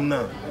ball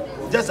now.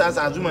 Just as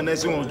Azuma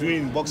Nation was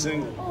doing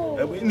boxing,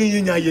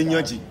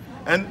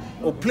 and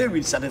play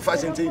with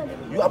satisfaction.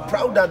 You are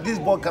proud that this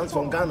ball comes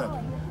from Ghana.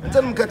 And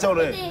tell them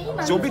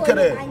so be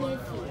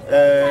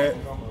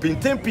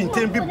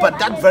Pintem be but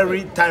that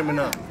very time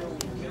now.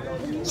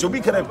 So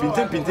be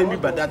Pintem be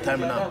but that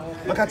time now.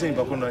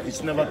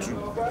 It's never true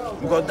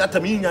because that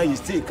time you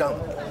stay calm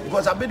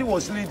because Abedi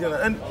was leading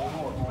and.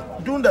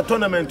 During the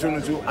tournament,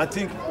 I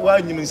think why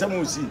you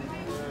some see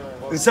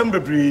in some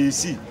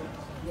see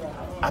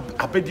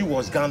Abedi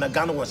was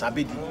Ghana was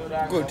Abedi.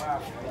 Good.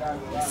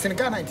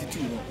 Senegal 92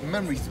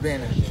 memories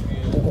Ben.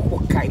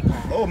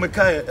 Oh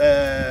Mekai,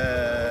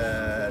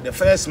 the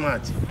first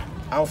match.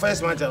 Our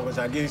first match was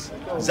against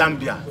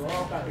Zambia.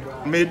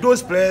 May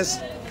those players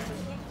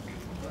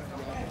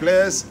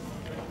rest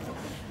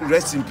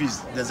in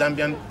peace. The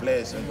Zambian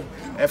players,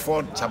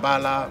 Effort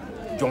Chabala,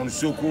 John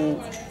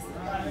Soko,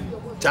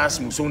 Charles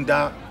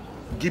Musonda,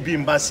 Gibi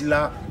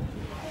Mbasila.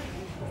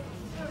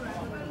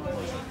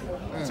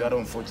 It's very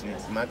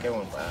unfortunate.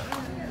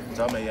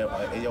 So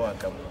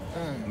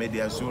may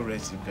their soul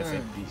rest in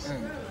perfect peace.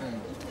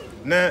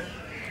 Now,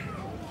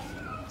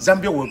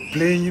 Zambia were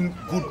playing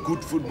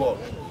good football.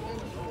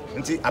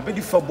 Until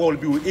Abedi football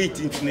be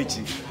 18th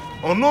nature.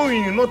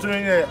 Unknowing not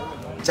only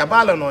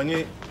Chabala no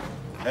nye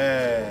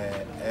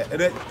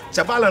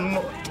Chabala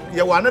no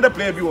you another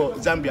player be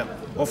Zambia.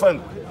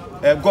 Often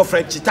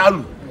Godfrey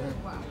Chitalu.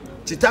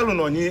 Chitalu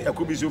no nye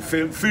akubiso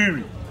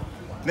free.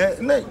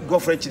 Na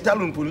Godfrey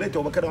Chitalu put later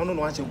over don't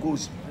know how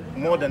goes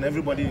more than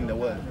everybody in the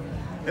world.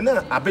 And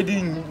then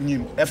Abedi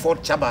nim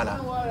effort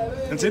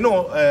Chabala. And say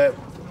no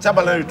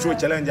Chabala throw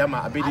challenge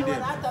ama Abedi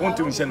there. Want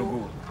to send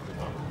go.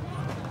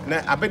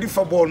 Na Abedi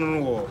football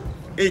no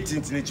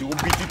 18th nature will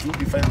beat it to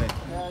defend it.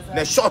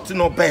 Na shot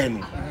no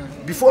burn.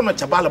 Before no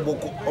Chabala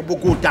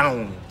go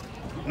down.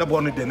 Na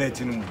ball the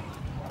net no.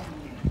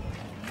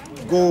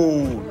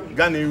 Goal.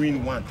 Ghana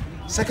win 1.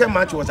 second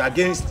match was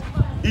against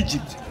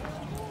Egypt.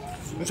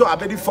 So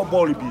Abedi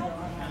football be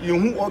you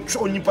who or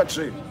only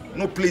portray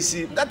no place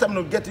that time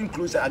not getting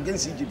closer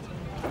against Egypt.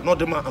 Not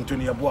the man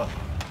Anthony Abua.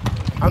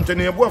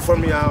 Anthony Abua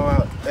from your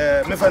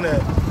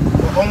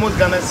almost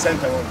Ghana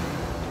center.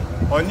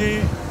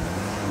 Only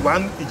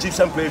one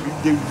Egyptian player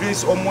they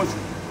race almost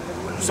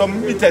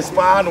some meters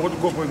span or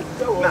what go for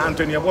now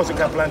Anthony Abua so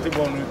can plant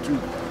ball to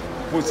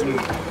post him.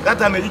 That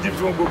time the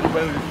Egyptian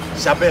goalkeeper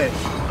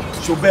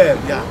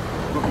Chaubert, yeah,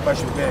 goalkeeper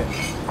Chaubert.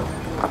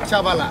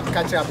 Chabala,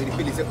 catch up with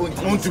the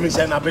Pele. To me,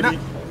 say Abedi.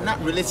 Not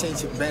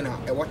relationship, Bena.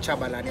 What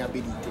Chabala and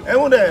Abedi? I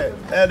want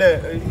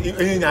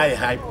in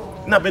hype.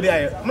 Abedi,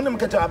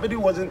 Abedi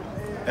wasn't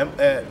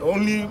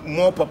only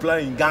more popular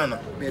in Ghana.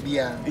 Maybe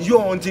you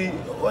auntie,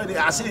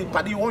 I say,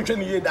 Paddy won't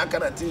hear that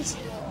kind of things.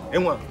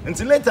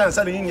 Until later, I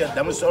said in India,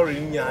 sorry,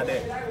 in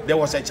there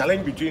was a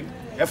challenge between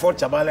Effort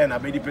Chabala and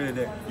Abedi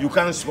Pele. You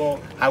can't score,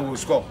 I will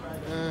score.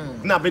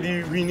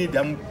 Abedi, we need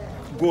them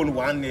goal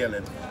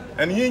 1-0.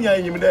 And in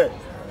there.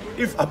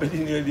 If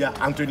Abedi near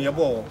Anthony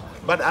Abua,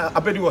 but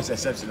Abedi was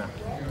exceptional.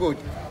 Good.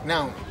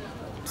 Now,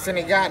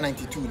 Senegal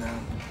 92 now.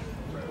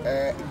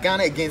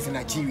 Ghana against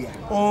Nigeria.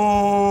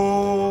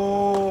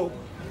 Oh,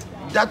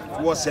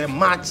 that was a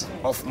match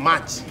of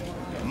matches.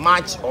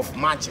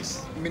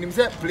 Minimum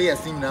say players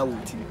team now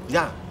with team.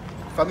 Yeah.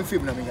 Family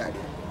film na me guy.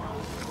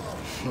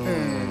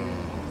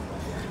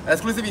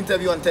 Exclusive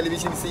interview on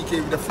television CK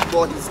with the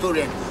football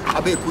historian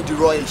Abedi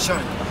Roy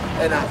Shan.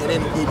 And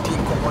then 18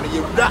 come on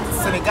you that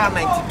Senegal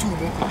 92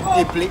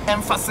 they play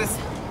emphasis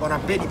on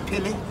Abedi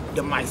Pele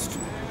the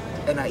Maestro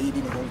and I did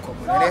in home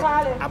come on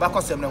and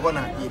abako sem na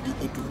hona ye di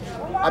edu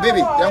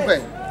Abedi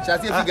yankwe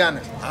chati fi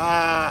Ghana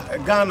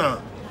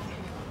Ghana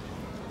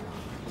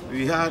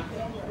we had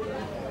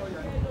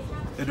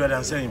Edward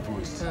Ansah in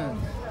post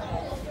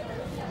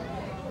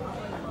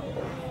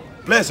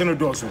players in the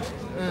door so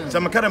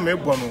some kind of me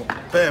bono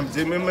pem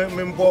me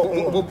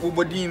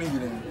bodin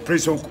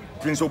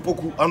Prince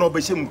Opoku and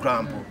Obeshim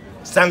Crampo,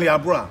 Stanley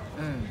Abra,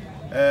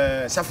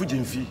 Safu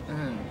Jimfi,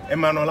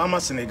 Emmanuel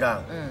Ama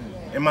Senegal,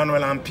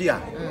 Emmanuel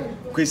Ampia,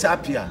 Chris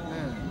Apia,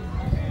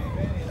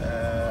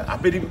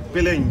 Abedi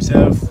Pele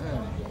himself.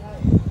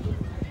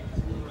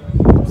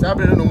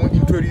 Sabre no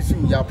introduce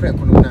you your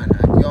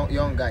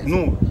young guys.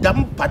 No, that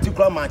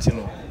particular match, you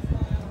know.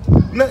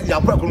 No,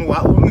 your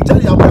precono,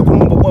 tell your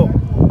precono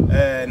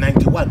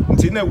 91.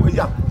 Until now,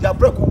 your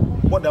preco,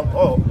 what them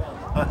all,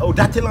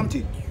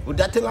 Odatelante.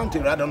 That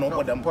rather know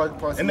what them.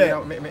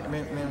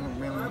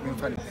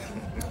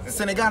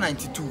 Senegal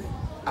 92,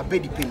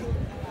 Abedi Pele,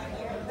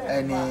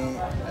 and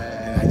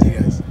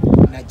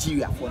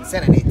Nigeria for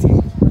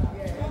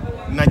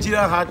 780.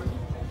 Nigeria had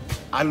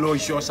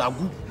Aloysius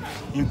Agu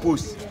in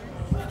post.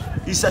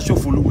 Issa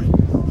Shofoluwe,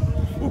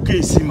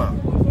 okay Sima,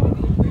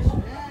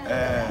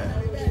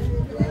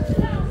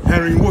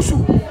 Henry Wosu,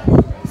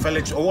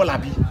 Felix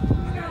Owolabi,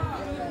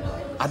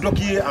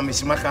 Adokie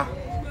Amesimaka.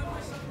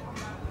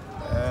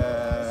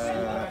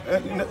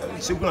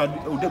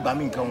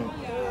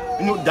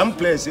 You know, them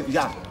players,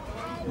 yeah,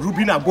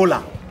 Rubina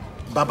Gola,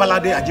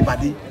 Babalade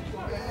Ajibade,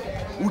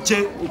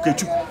 Uche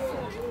Ukechu.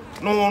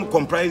 No one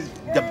comprised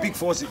the big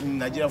force in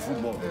Nigerian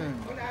football.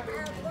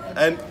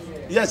 And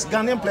yes,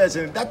 Ghanaian players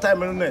in that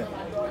time,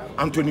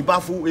 Anthony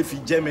Bafu, if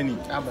Germany,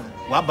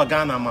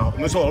 Wabagana,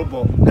 no so all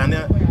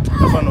Ghana,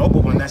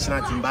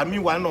 national team, but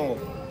meanwhile, no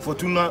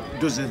Fortuna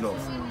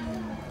Dusseldorf.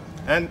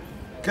 And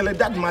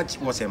that match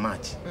was a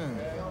match.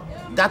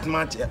 That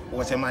match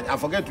was a match. I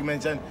forget to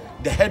mention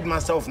the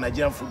headmaster of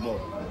Nigerian football,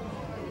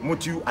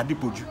 Motiu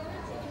Adipoju.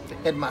 The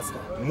headmaster.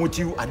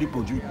 Motiu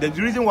Adipoju. The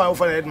reason why I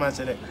offer the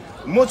headmaster,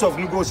 most of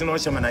Lugos in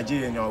Oshama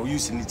Nigeria are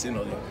using it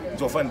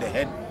to offer the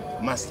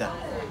headmaster.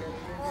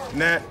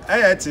 Now, I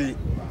had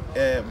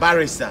a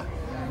barrister.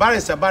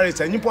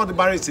 You put the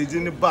barrister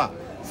in the bar.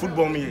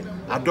 Football me,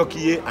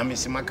 Adokie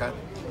Amesimaka,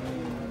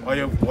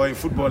 or a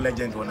football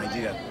legend for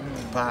Nigeria.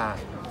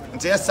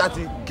 It's a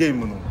starting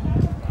game.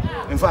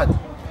 In fact,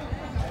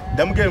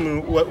 them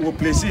game will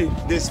place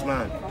this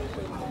man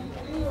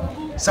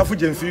Safu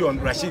Jemfi on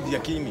Rashid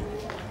Yakini.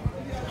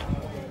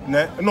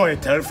 No, a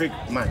terrific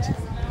match.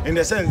 In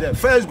the sense that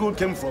first goal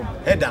came from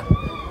header,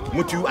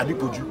 Motiu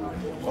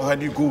Adipoju, or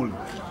had the goal.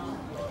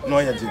 No,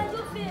 I did.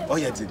 Oh,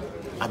 yeah, did.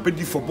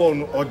 Abedi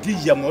football or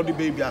Dijam or the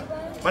baby.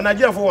 But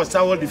Nigeria for was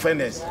tower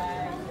defenders.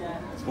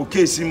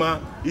 Okay, Sima,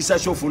 Issa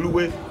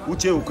Shofoluwe,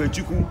 Uche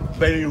Ukechuku,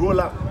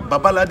 Benirola,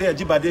 Babalade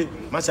Ajibade,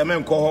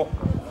 Masamen Koho.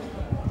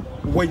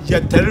 Were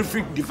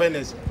terrific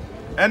defenders,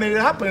 and it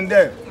happened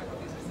there.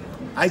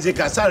 Isaac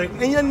Asari,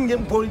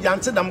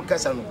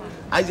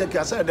 Isaac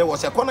Asari, there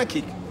was a corner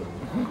kick.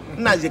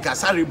 Isaac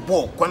Asari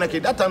ball corner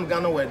kick. That time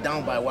Ghana were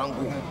down by 1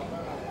 goal.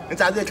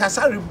 And Isaac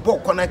Asari ball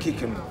corner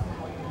kick, and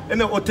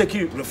then will take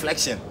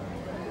reflection.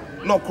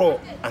 No call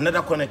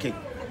another corner kick.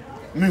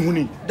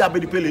 Mihuni,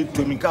 Abedi Pele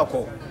to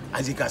Mikako,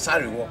 Isaac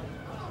Asari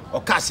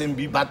or Kasim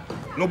but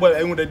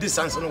nobody with the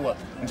distance no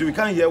until we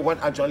can't hear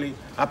what actually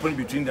happened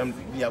between them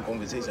via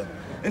conversation.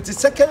 And the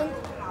second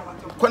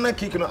corner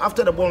kick,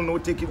 after the ball no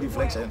taking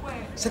deflection.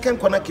 Second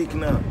corner kick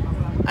now,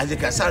 Isaac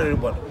Asari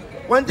ball.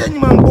 One day you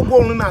man go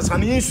ball as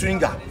an in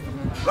swinger.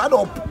 Rather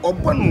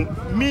upon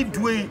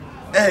midway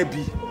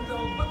Abedi.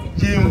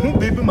 Who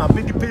baby my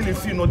baby Pele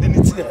feel no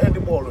didn't see the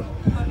ball.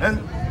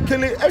 And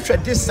Pele extra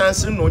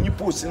distance on you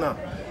post now.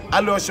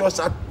 Allow shots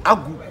at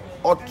Agu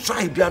or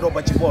try the other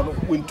ball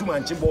when 2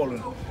 man ball.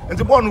 And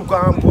the ball will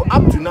go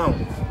up to now.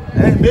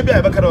 And maybe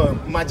I got a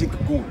magic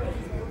goal.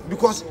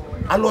 Because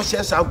allow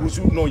shots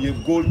Agu no your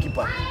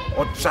goalkeeper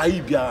or try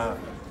the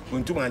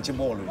when 2 man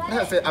ball.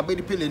 I say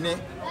Abedi Pele ne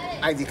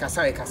Isaac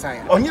Kasai.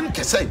 Onion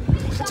Kasai.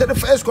 It's the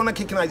first corner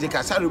kicking Isaac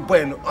Kasai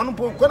bueno. On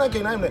corner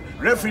kicking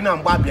referee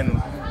and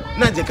Babian.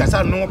 Naje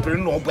Kasai no play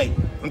no way.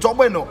 And so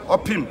bueno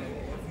up him.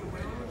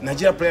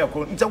 Nigeria player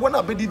called. It's one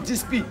Abedi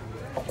DSP.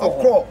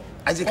 Or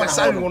Isaac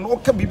Kasai on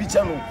Oka BB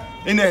channel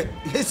in a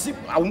hissy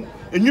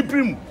a new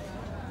prim.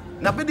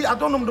 Nabedi I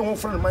don't know the one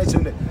friend of mine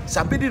saying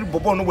Sabedi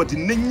Bobono what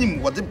in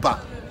name what the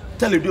back.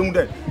 Tell you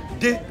that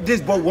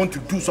this boy want to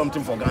do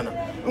something for Ghana.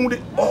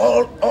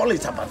 All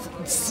it's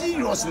about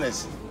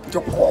seriousness.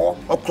 Or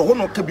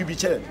Corona Kabibi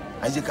chair,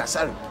 Isaac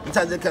Kasari. It's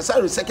Isaac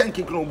Kasari second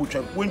kick no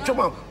butcher. When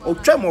Choma or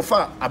Tremor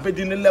far, Abedi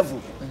in the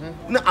level.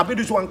 Now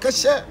Abedi one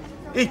cashier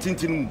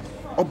 18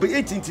 or be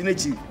 18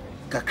 teenage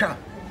Kaka.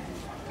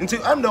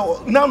 Until I'm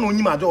the now no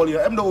Nima Dolly,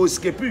 I'm the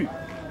escapee.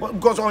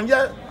 Because on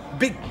your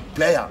big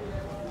player.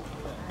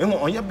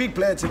 On your big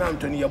player tonight,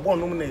 Anthony, you're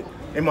born nominate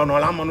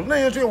Emmanuel Amon. Now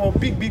you're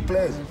big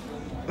players.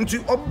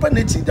 Until open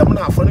it, the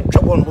man for the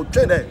trouble or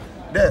trade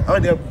there are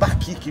their back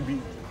kick be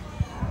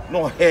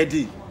no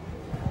heady.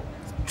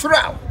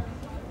 Trow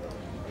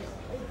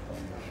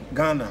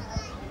Ghana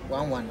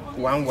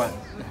 1-1.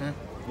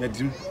 Yeah,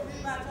 do.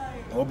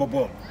 Oh,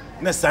 Bobo.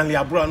 Next Stanley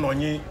Abra no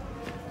ye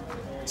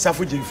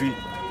Safu Jimfi.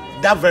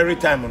 That very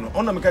time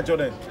on the catch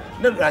order.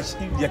 Not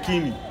Rashid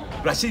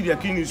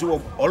Yakini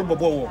so all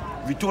Bobo,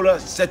 Vitola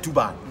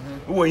Setuba,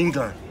 who were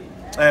England,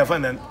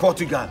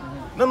 Portugal.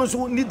 No,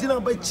 so needing a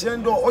by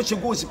Chendo or she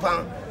goes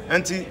pan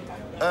anti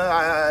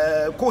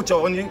coach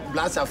only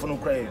blast for no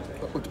cry.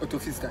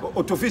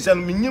 Autofficial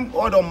minimum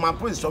order my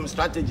point some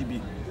strategy be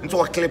into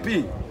a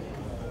clippy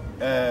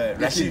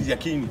Rashid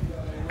Yakini.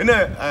 And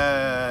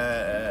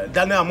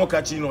Dana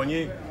Mokachi on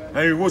ye,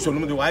 and he was on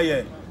the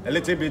wire a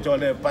little bit on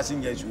the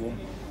passengers home.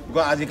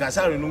 Because as you can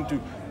say,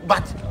 too.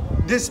 But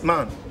this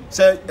man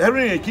said,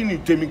 Henry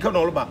Yakini to me, come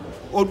all about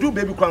or do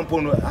baby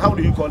crampon. How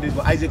do you call this?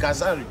 Isaac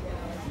Asari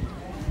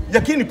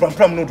Yakini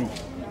Pram no do.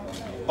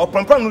 Or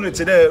Pram no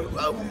today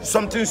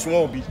something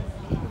small be.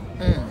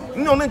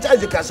 No, not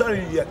Isaac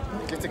Asari yet.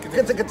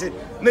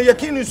 No,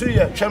 Yakini so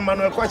yeah,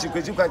 Manuel Kwachi,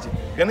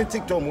 you're not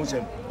TikTok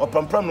motion or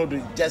Pram no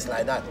do just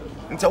like that.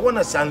 Into one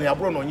of Stanley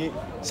Abron on ye,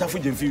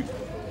 Safu few.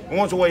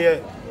 Want to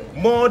wear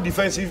more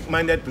defensive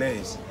minded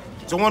players.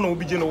 So one will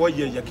be doing what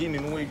year Yakini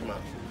in week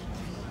man.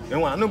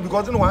 No,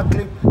 because no one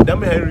clip,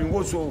 Dame Henry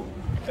was so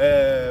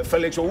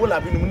Felix or will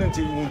have been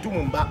to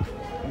him back.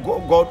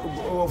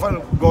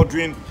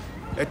 Godwin,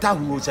 a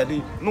tahu said,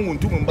 no one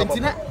to him back.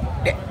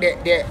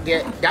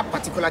 That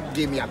particular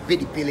game,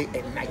 Abedi Pele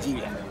in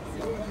Nigeria.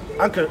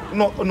 Uncle,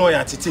 no,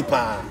 ya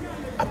Titipa.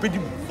 Abedi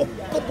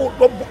Popo,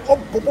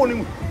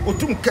 or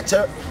two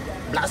catcher.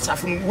 Blast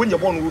from when you're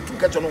born with 2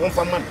 catch on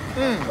 1 man.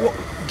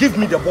 Give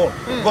me the ball.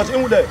 Because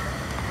in there,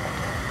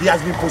 he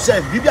has been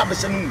possessed. Bibi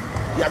Abesan,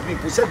 he has been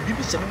possessed.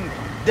 Bibi Shannon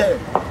there.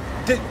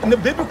 The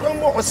baby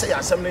come or say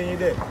something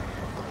there.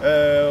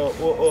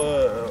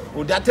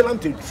 Or that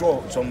talent to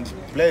throw some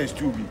players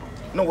to be.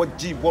 No, what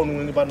G born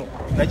when the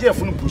Nigeria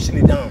for pushing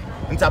it down.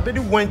 And Abedi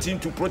went in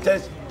to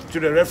protest to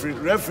the referee.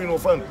 Referee no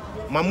fun.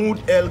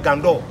 Mahmoud El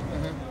Gando.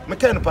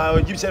 Mechanic power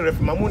Egyptian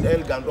referee Mahmoud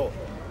El Gando.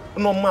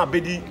 No more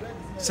Abedi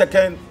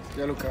second.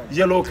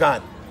 Yellow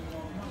card.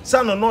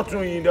 Son or not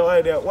in the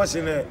way there was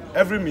in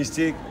every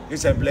mistake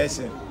is a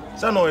blessing.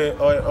 Son or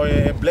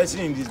a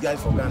blessing in disguise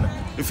for Ghana.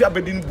 If you have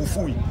been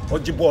Bufui or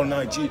Jibon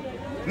now,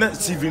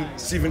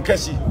 Stephen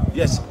Keshi,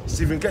 yes,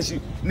 Stephen Keshi,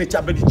 nature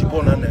Bedi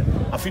Jibon and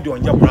I feed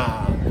on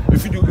Jabra.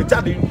 If you do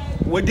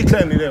it, we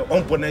declare the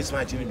opponent's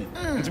match in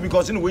it's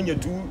because when you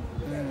do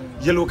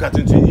yellow card,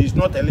 he's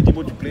not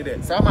eligible to play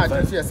there. Some match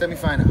is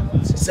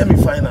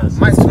semi-finals.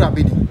 Maestro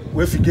Abedi.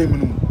 We fi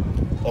game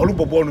all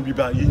Bobo no be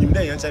bad. You know,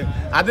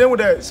 I don't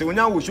know say when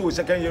you show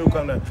second year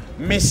can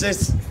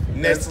misses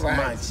next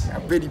match.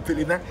 Abedi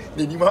Pele na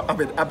the nima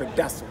Abedi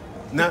daso.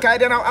 Na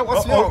I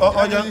was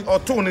or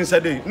two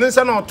inside day.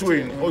 Nsa na two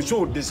in or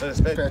show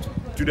disrespect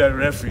to the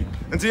referee.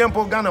 Until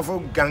you Ghana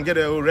for can get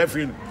a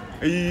referee.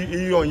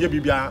 He on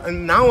Yebibia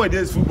and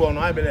nowadays football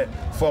no I be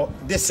for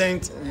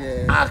decent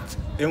act.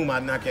 You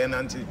man na can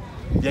anti.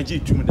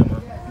 Yaji to me them.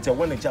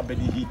 When the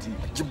Abedi hit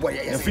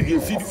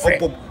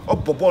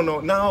up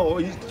Bobono now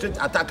he's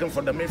attacking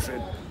for the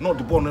midfield, not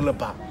the ball on the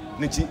bar.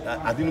 I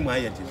didn't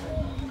mind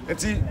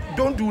it.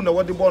 Don't do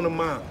what the ball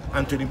man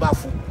Anthony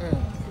Bafu.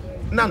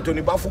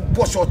 Anthony Bafu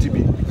ball short to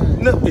be.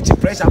 No, it's a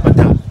pressure but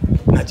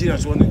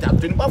Nigerians want it.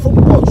 Anthony Bafu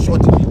ball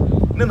short to be.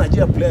 No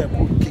Nigeria player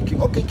could kick it.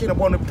 Okay, kick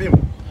upon the pin.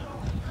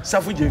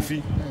 Safu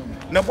Jemfi.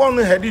 Now one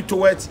headed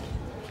towards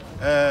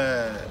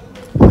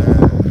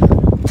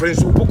Prince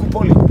Upoku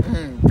Poli.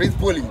 Prince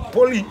Pele.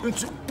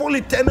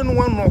 Pele turning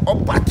one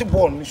up party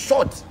ball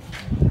short.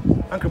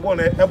 Uncle Bon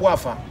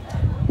Ebuafa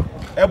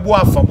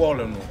ball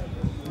no.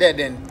 There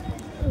then.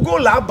 Go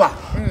laba.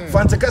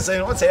 Fantica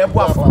saying what's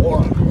Ebuafa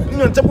ball. You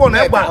know, Tabon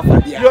Eba.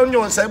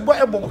 You say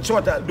Ebo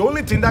short. The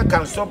only thing that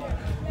can stop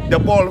the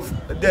ball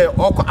there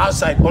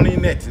outside on the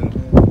net.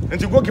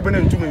 And you go keep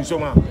it 2 minutes. So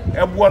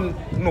Ebuan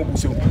no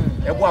bush.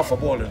 Ebuafa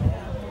ball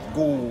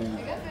go.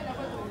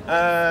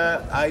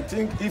 I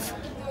think if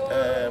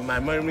my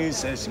memory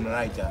says me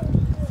right,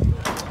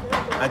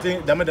 I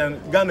think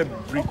Ghana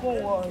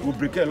will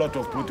break a lot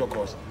of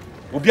protocols.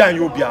 Obia and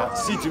Yobia,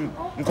 sit him,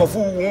 Nkofu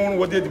won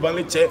what did the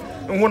ballet chair,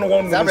 and one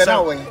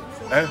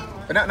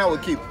now we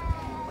keep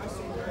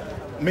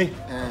me.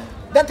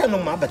 That time no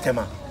matter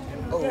tema.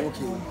 Oh,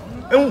 okay.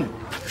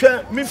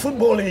 Me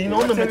footballing, you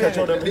know, the make a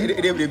sure that they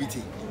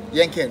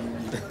Yanken.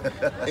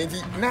 And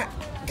not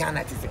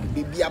Ghana to say,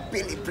 baby, a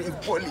Pele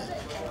Prince Pele.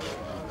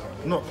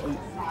 No,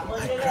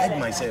 I cried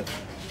myself.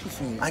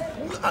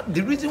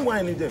 The reason why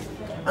I need them,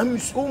 I'm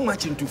so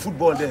much into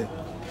football there.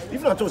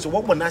 If not also,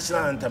 what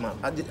national anthem?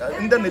 And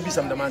then maybe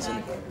some demands in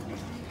it.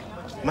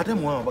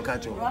 Madam Wow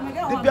Bakacho.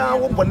 The Bia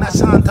what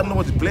national anthem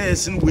was the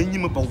players in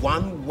winning up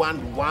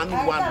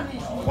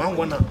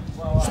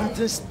 1-1.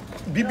 Sometimes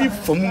BB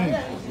for me.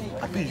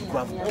 I think you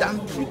could have done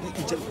with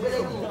each other.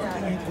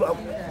 You could have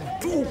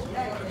two.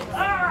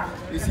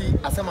 You see,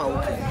 as I'm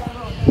okay,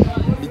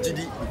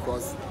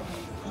 because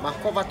my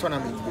cover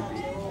tournament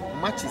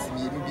matches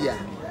me Nubia.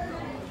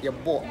 Your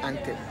ball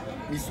anthem.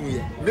 Miss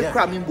Muye. We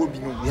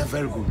are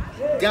very good.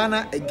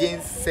 Ghana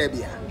against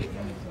Serbia.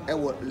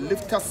 Our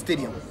Lifter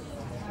Stadium.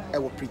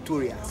 Our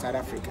Pretoria, South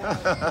Africa.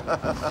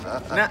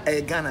 Now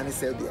Ghana and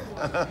Serbia.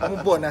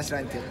 I'm born national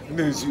anthem.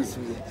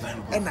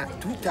 And now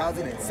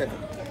 2007.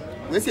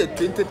 We see a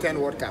 2010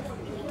 World Cup.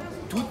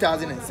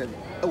 2007.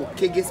 Our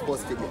KG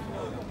Sports Stadium.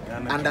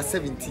 Under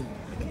 17.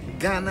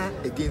 Ghana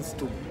against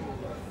Togo.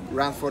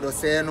 Ransford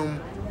Oceanum.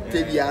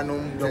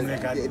 Tevianum,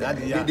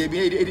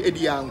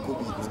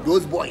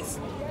 those boys.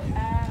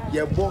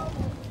 Yeah, boy,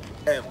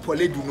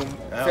 Poledunum,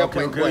 fair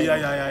point.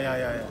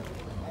 Yeah.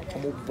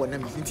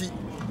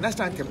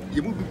 National anthem,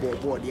 you would be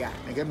bored, yeah.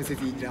 I get me say,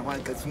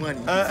 Jaman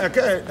Kasmani.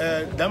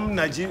 Damn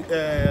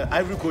Nigeria,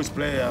 Ivory Coast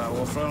player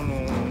or from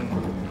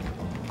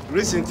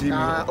recently.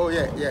 Oh,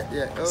 yeah.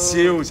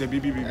 CEO,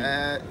 BB.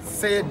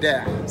 Say it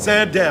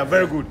there,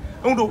 very good.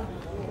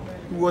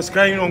 He was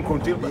crying on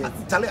control, but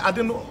I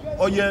don't know,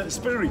 or your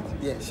spirit.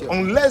 Yeah, sure.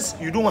 Unless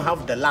you don't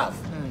have the love.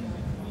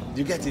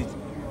 You get it?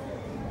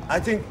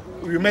 I think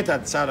we met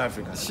at South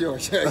Africa. Sure.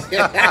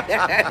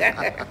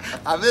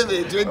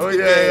 Abedi, 20. Oh,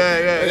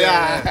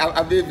 yeah.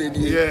 Abedi.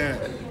 Yeah.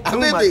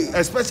 Abedi.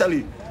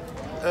 Especially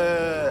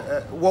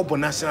what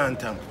national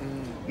anthem.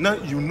 Now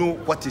you know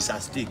what is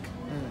at stake.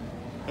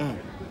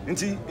 And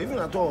see, even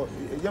at all,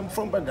 I'm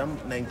from Badam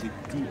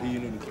 92, you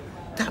know,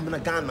 time in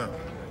Ghana.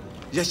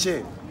 Yes,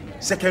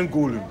 second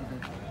goal. You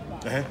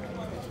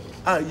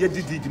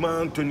did the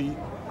man Tony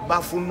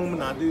Bafunum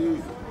na de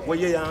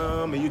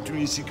where me you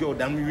to secure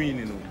damn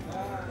win.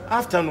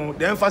 After no,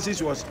 the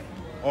emphasis was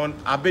on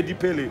Abedi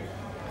Pele.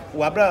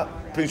 Wabra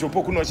Prince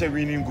Opoku no share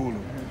winning goal.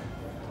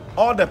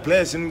 All the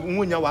players in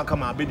Munya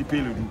Wakama Abedi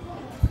Pele do.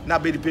 Na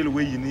Abedi Pele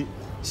way you need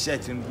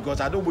setting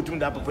because I don't between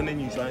that person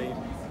and usually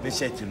the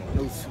setting.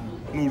 No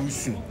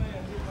lusu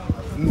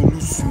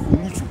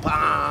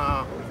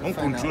pa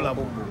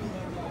uncontrollable.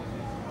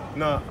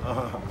 No,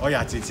 oh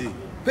yeah, Titi.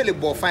 Pele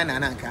ball fine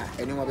ananka.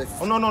 Anyone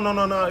best? Oh no.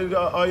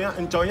 Oh yeah,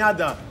 in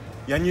Tonyada,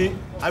 Yanni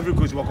Ivory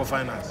Coast Walk of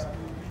Finance.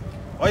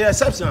 Oh yeah,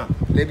 exceptional.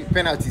 Maybe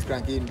penalties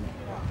cranking.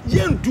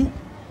 Yen do.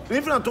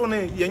 Even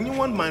Anthony, Yanni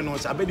 1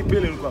 minus. I bet the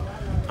Pele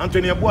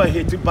Anthony boy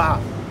hit bar.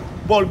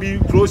 Ball be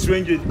close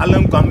range.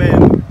 Alan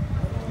Gamen.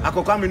 I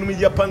could come in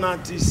media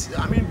penalties.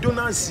 I mean, don't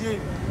I see?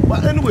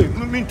 But anyway,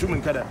 mean to me,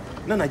 Kada.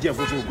 None of Jeff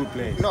was a good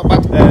player. No,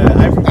 but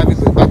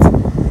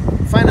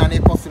find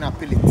an person a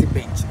Pele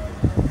bench.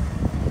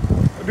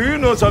 Do you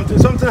know something?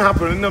 Something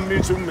happened in the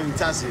meeting in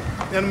Tassi.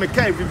 And me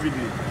can't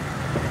vividly.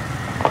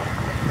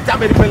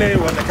 Abedi Pele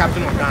was the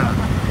captain of Ghana.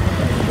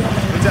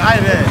 It's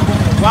either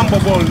one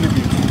ball in the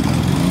beach.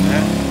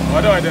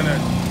 What do I do?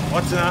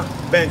 What's na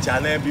bench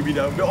and then BB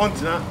down. Be on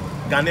to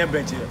Ghana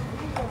bench.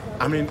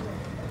 I mean,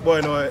 boy,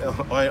 no,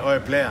 or a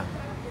player.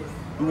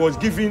 He was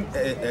given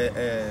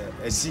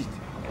a seat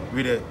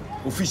with the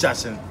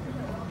officials.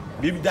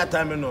 Maybe that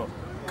time, you know,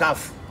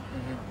 calf.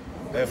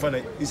 For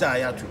the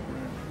Isayatu.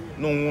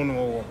 No.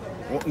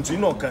 Until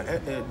you know,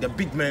 the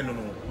big man,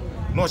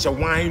 not a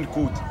wine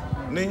coat.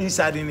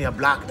 Inside in a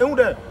black. And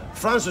the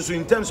France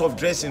in terms of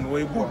dressing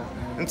were good.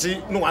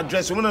 Until no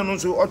address, no one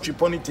knows what you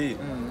ponytail.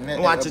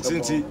 No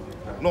attitude.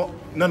 No,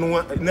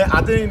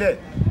 I think that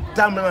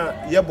time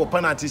yebo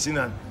penalties in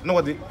and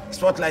no the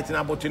spotlight in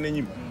about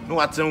him. No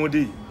what with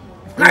the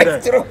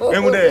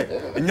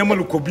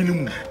Nyamalu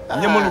Kobinum.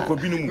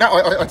 Now,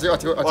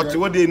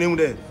 what they name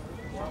there?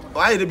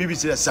 Why the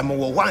BBC some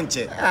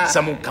wanche,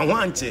 some can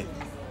wanche.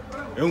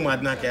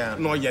 Madnaka,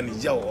 no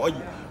Yanija or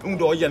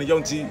Yan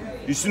Yonti,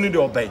 you soon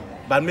obey,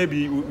 but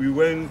maybe we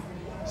weren't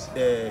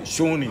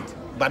shown it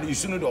but you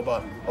shouldn't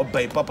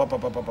obey papa.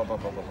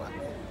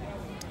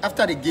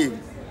 After the game,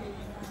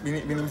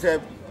 we say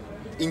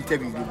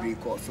interview the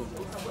break also.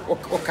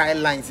 What kind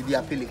of lines be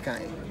a Pele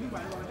kind?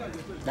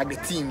 Like the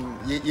team,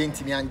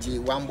 Yentimianje,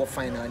 one more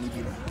final,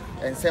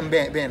 and some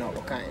Ben or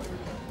kind.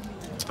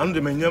 And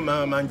the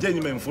man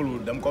genuine follow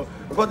them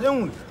because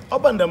you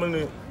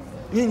abandon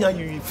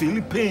you feel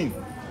pain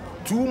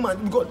too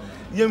much because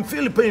you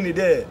feel pain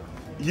there,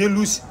 you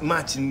lose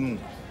match in.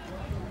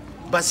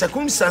 But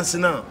circumstances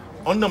now,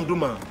 on them do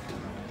man,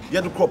 you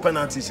have to call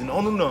penalties in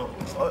on no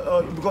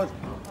because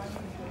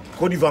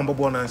Côte d'Ivoire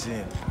bonus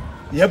here.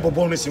 You have a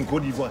bonus in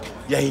Côte d'Ivoire,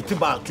 you hit the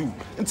bar too.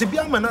 And to be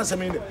a man, I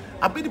mean,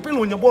 I bet the pen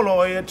on your ball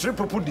or a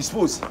triple put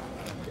dispose.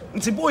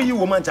 And to boy, you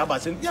will match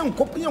about and young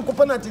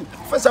penalty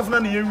first of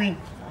all, you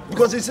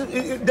because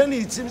then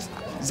it seems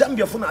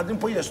Zambia for nothing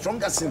for your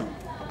stronger sin.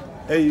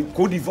 A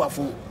Côte d'Ivoire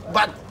for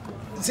but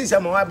since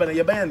I'm a wife,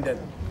 you're banned then.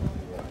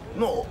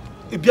 No,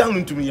 it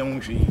belonged to me,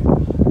 young tree.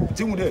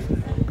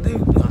 They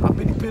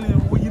Abedi Pele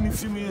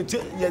uniform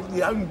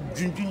I'm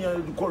drinking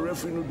the call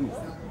referee no do.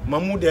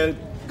 Mahmoud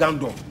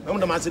Gando. I'm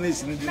the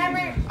machination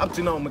up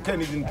to now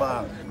mechanism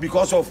power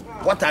because of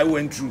what I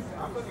went through.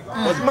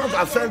 But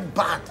I felt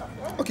bad.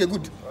 Okay,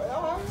 good.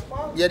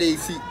 Yeah, they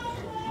see.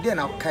 Then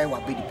I'll carry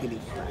Abedi Pele.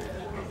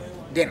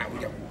 Then I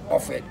will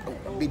offer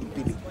Abedi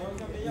Pele.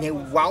 The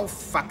wow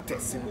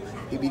factors in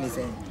the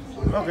saying.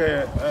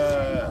 Okay,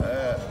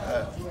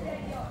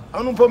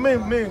 I don't for me.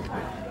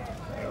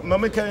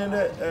 Mama can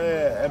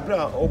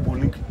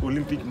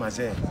Olympic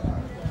Marseille.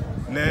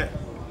 Ne,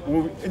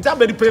 it's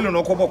Abedi Pele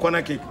no kobo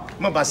corner kick.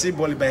 My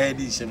basketball by head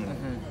is.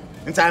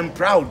 And I'm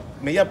proud.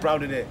 Me are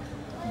proud of the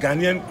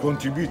Ghanaian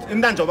contribute.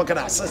 And then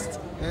to assist.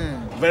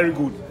 Very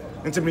good.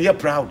 And me are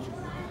proud.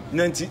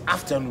 90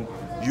 afternoon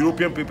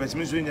European papers.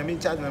 Me so in me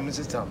charge na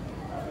Mrs. Tam,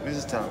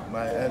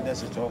 my elder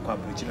sister talk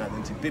about preaching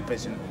and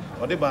papers.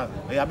 Or they ba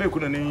I be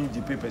kuna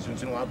na papers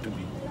so no have to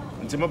be.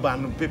 Nti me ba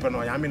no paper no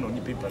I mean on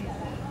the paper.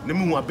 Ne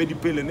mu Abedi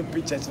Pele ne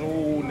pictures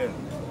no ne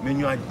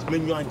menu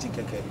anti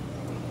keke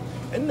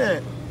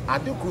enne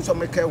ade ku so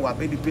make wa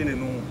Abedi Pele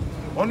no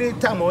only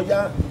time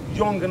oya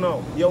young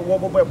now ye wo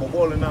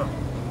ball now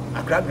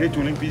Accra Great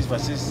Olympics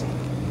versus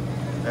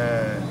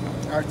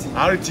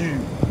RTU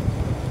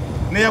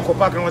ne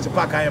yakopa kan was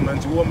park I am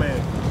anti wo me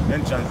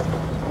entrance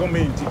wo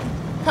me ticket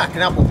park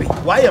na bobe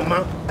why am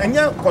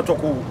enya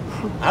kotoko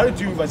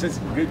RTU versus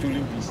Great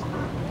Olympics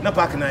na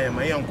park na am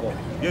yanko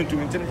we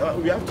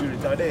have to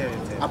retire there.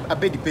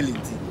 Abedi Pele.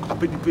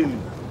 Abedi Pele.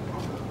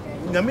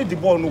 Nyame the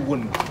ball no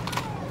won.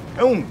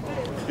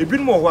 E bi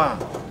mo ho a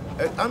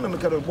ana me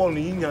ka the ball no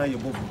yinya ye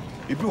bobu.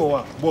 E bi ho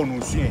a ball no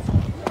sue. E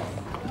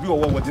bi ho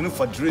what no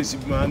for dress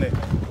man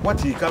what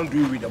he can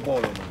do with the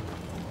ball.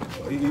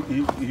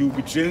 He will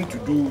be trained to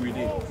do with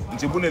it.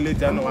 Until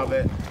later no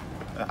have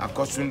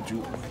accustomed to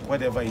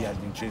whatever he has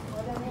been trained.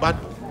 But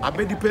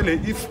Abedi Pele,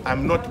 if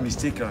I'm not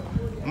mistaken,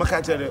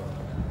 Makata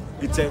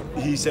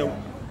he's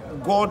a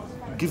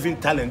God-given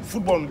talent.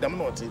 Football, them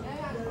not.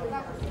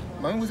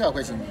 My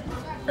question: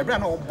 every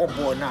no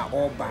ball now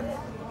all ban.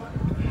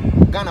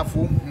 Ghana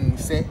for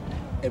say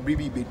every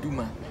be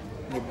duma.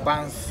 The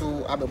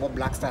Banso Abebo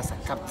Black Stars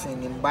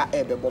captain in Ba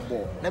Ebebo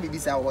ball. Na bibi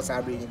say was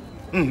abreading.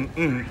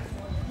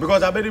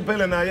 Because Abedi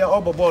Pele na ya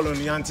all ball on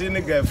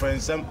Yantini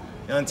girlfriend some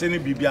Yantini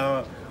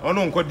bibia.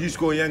 Ono nko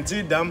disco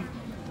Yanti dam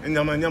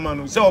nyama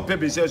no. Say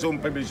Pebe say so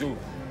Pebe show.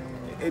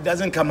 It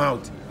doesn't come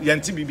out.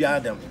 Yanti bibia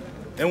Adam.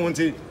 And want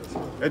it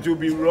will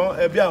be wrong.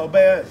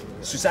 Ebia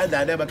suicide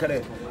there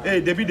bakare.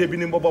 Debi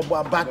ni bobo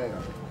but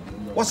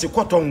what's the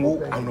cotton wo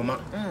anoma?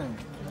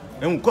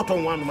 And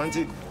cotton one man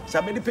say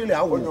Abedi Pele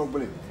awo.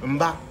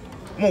 Mba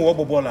mo wo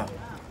bobola.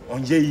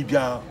 Onye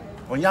ibia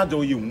onya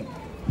do you.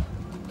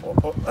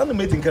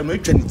 Animating can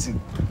make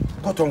anything.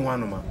 Cotton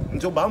one ma.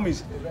 Nto ba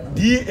is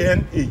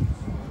DNA.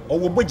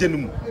 Owo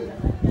bojenum.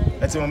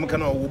 Ati mama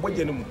kana owo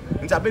bojenum.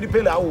 Nto Abedi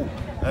Pele awo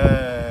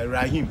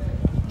Rahim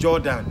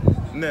Jordan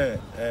na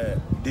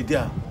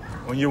Dedia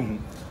onye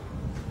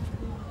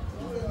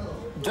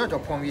George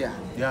Oponwia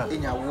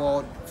in your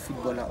World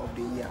Footballer of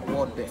the Year,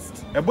 World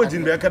Best.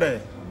 Ebojin be akada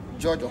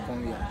George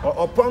Oponwia.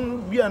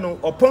 Oponwia no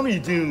Opon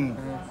yidin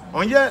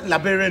onye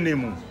Liberia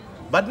name.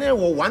 But now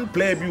one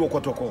player bi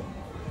wokotoko.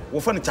 Wo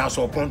fa ne Charles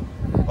Opon.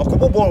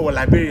 Okobo ball wo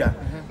Liberia.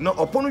 No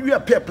Oponwia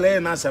pair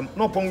player na sam.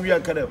 No Oponwia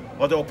akada.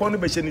 Or the Opon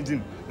be she ne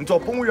din. Nto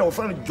Oponwia wo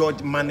fa ne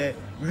George Mane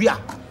Wia.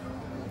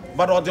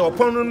 But the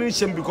opponent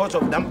shame because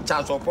of them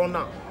Charles upon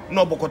now.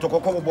 No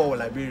Bokotoko ball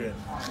Liberia.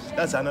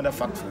 That's another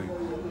fact for you.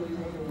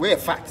 Where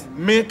fact?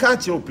 Me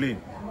catch your plane.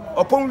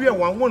 Upon we are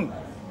one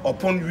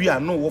upon we are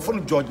no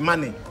from George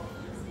Mane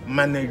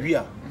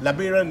Wia.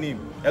 Liberia name.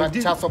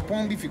 Charles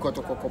upon be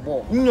Kotoko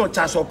ball. No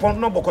Charles upon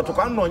no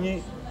Bokotoko no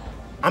ni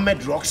Ahmed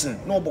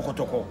Roxon, no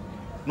Bokotoko.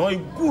 No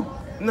good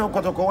no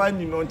Kotoko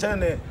one you know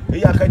China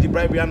Yakaji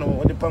Bribiano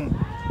or the Pam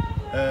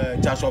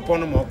Charles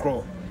upon no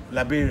crow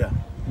Liberia.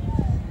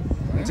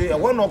 I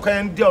want no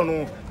kind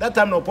deal that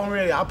time upon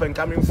really up and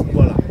coming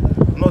footballer.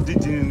 Not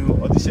did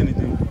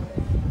audition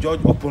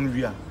George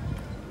Oponwia.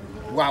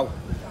 Wow.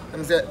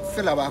 I'm say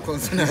feel about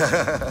concern.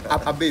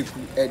 Abedi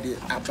Eddie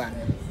Aban.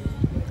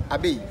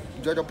 Abedi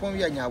George upon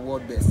we are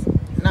world best.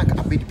 Nak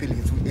Abedi Pele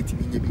to 80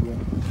 million be one.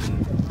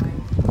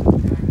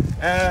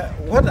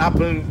 What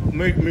happened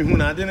me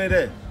huna didn't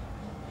there?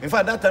 In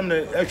fact, that time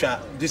the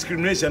extra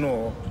discrimination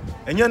or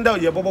and yonder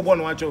your Bobo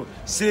Bono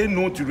say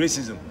no to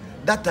racism.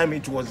 That time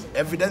it was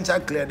evidential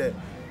clear that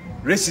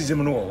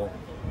racism no.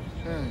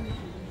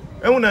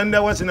 And when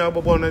there was in our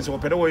bonus or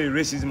pedaway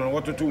racism and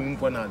what to do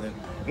one another.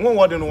 One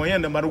word in one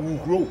end about who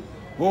grow.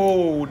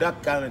 Oh,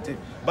 that kind of thing.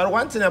 But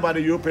one thing about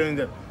the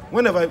Europeans,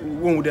 whenever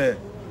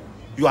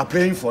you are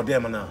playing for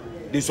them now,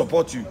 they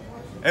support you.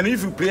 And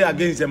if you play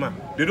against them,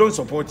 they don't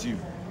support you.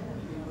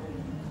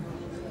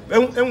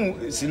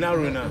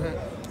 Scenario now.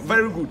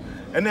 Very good.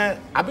 And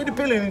Abedi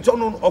Pele in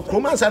turn of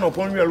commerce and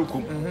upon real look.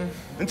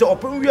 Until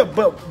upon real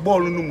ball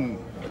no moon.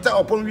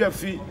 Upon real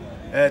fee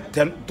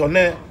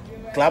Tonnerre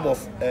Club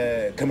of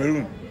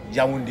Cameroon,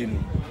 Yaoundé.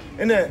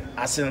 And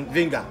Arsene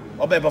Wenger,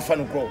 Obeba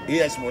Fanukro,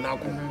 AS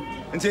Monaco.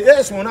 And say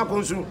AS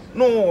Monaco,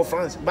 no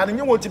France, but in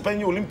your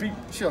Japan Olympic,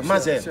 sure. And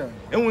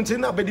when say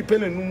Abedi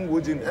Pele no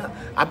wood in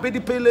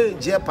Abedi Pele,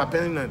 J.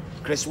 Papen and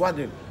Chris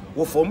Wadden,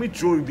 or for me,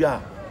 true,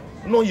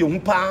 no, you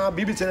pa,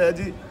 Bibi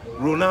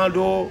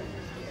Ronaldo.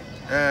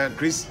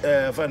 Chris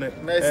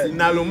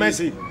Nalo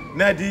Messi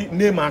Nadi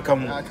Neymar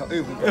come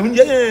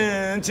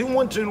until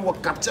one train will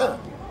capture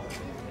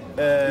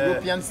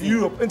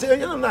Europe until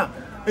you know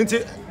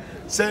until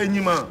say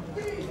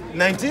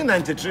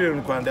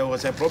 1993 when there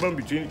was a problem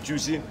between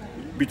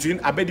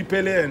Abedi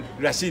Pele and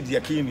Rashid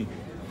Yakini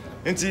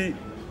until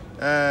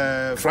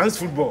France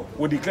football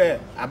would declare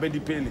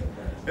Abedi Pele.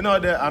 You know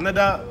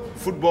another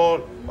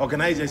football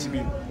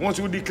organization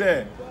once we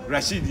declare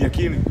Rashid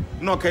Yakini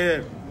no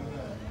care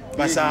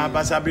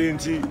Basa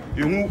Binti,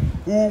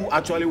 who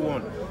actually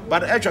won.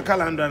 But actual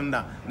calendar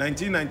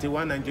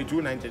 1991,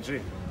 92, 93,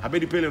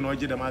 Abedi Pele no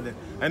the mother.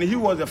 And he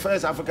was the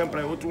first African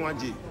player who won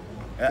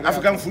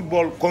African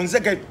football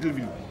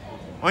consecutively.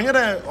 On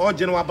your all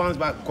general bounce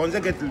back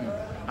consecutively.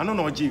 I don't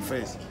know G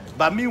first.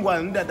 But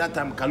meanwhile, at that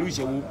time,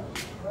 Kalusha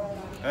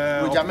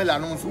Jamela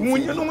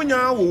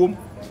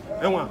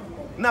no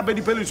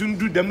Abedi Pele soon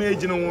do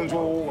damage in one's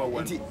own. I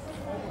want to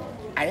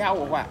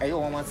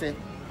say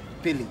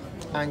Pele.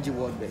 Angie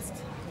world best.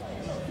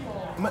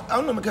 I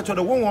don't know catch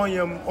the one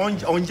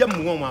on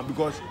Jam woman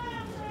because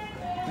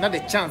not the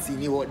chance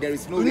in you. There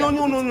is no way.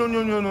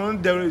 No.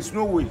 There is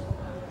no way.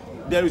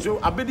 There is no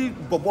Abedi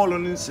Bobol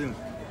on insane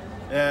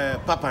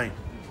Papine.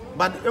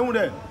 But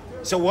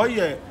so what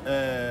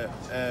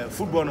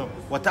football no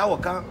what our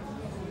can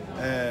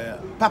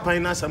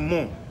Papine has a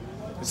more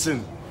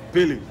sin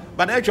Pele.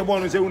 But actually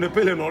one say when the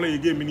Pele no you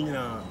gave me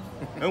now.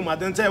 I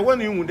don't say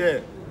when you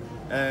there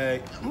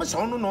must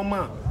no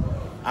normal.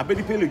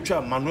 Abedi Pele try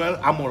Manuel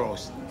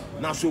Amoros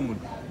now so moon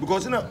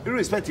because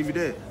irrespective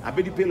there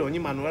Abedi Pele or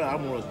Manuel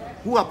Amoros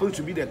who happens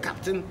to be the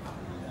captain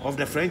of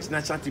the French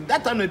national team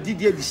that time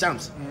Didier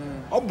Deschamps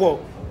obo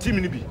team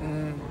ni bi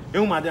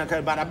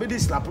but Abedi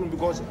slap him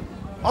because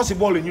also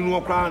ball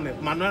in crown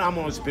Manuel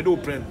Amoros pedo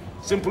friend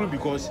simply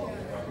because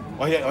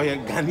or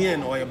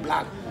Ghanaian or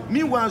black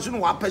meanwhile soon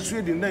we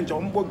persuading them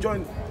to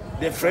join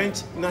the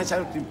French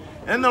national team.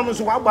 And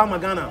also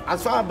Ghana,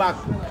 as far back,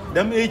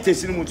 them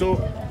 80s, so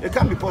it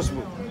can be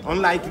possible.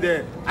 Unlike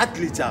the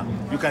athletes,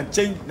 you can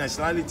change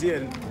nationality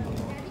and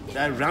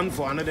run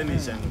for another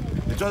nation.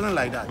 It wasn't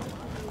like that.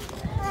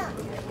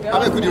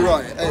 I'm a good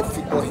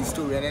football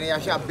historian, and I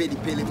shall Abedi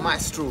Pele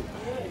Maestro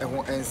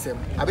and Sam.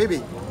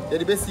 Abedi,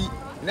 the best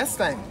next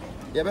time.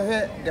 You ever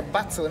heard the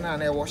battle now?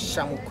 I was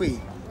Shamukwe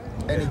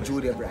and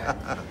Jude Bra.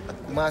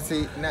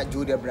 Marcy, not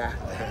Jude Bra.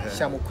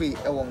 Shamukwe,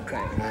 I won't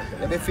cry.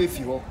 You ever faith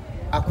you?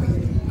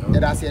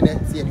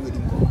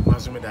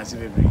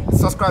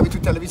 Subscribe to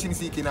Television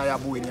CK na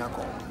yabu eni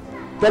akọ.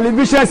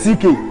 Television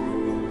CK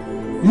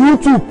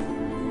YouTube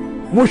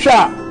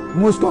Musha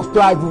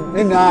subscribe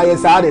na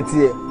yesa de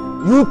tie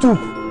YouTube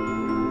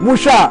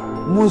Musha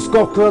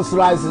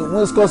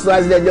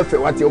subscribe de fe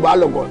wati o ba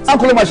logo.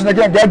 Akolo machine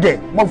gege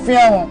mo fi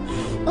an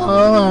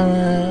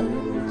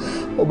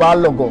o ba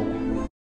logo.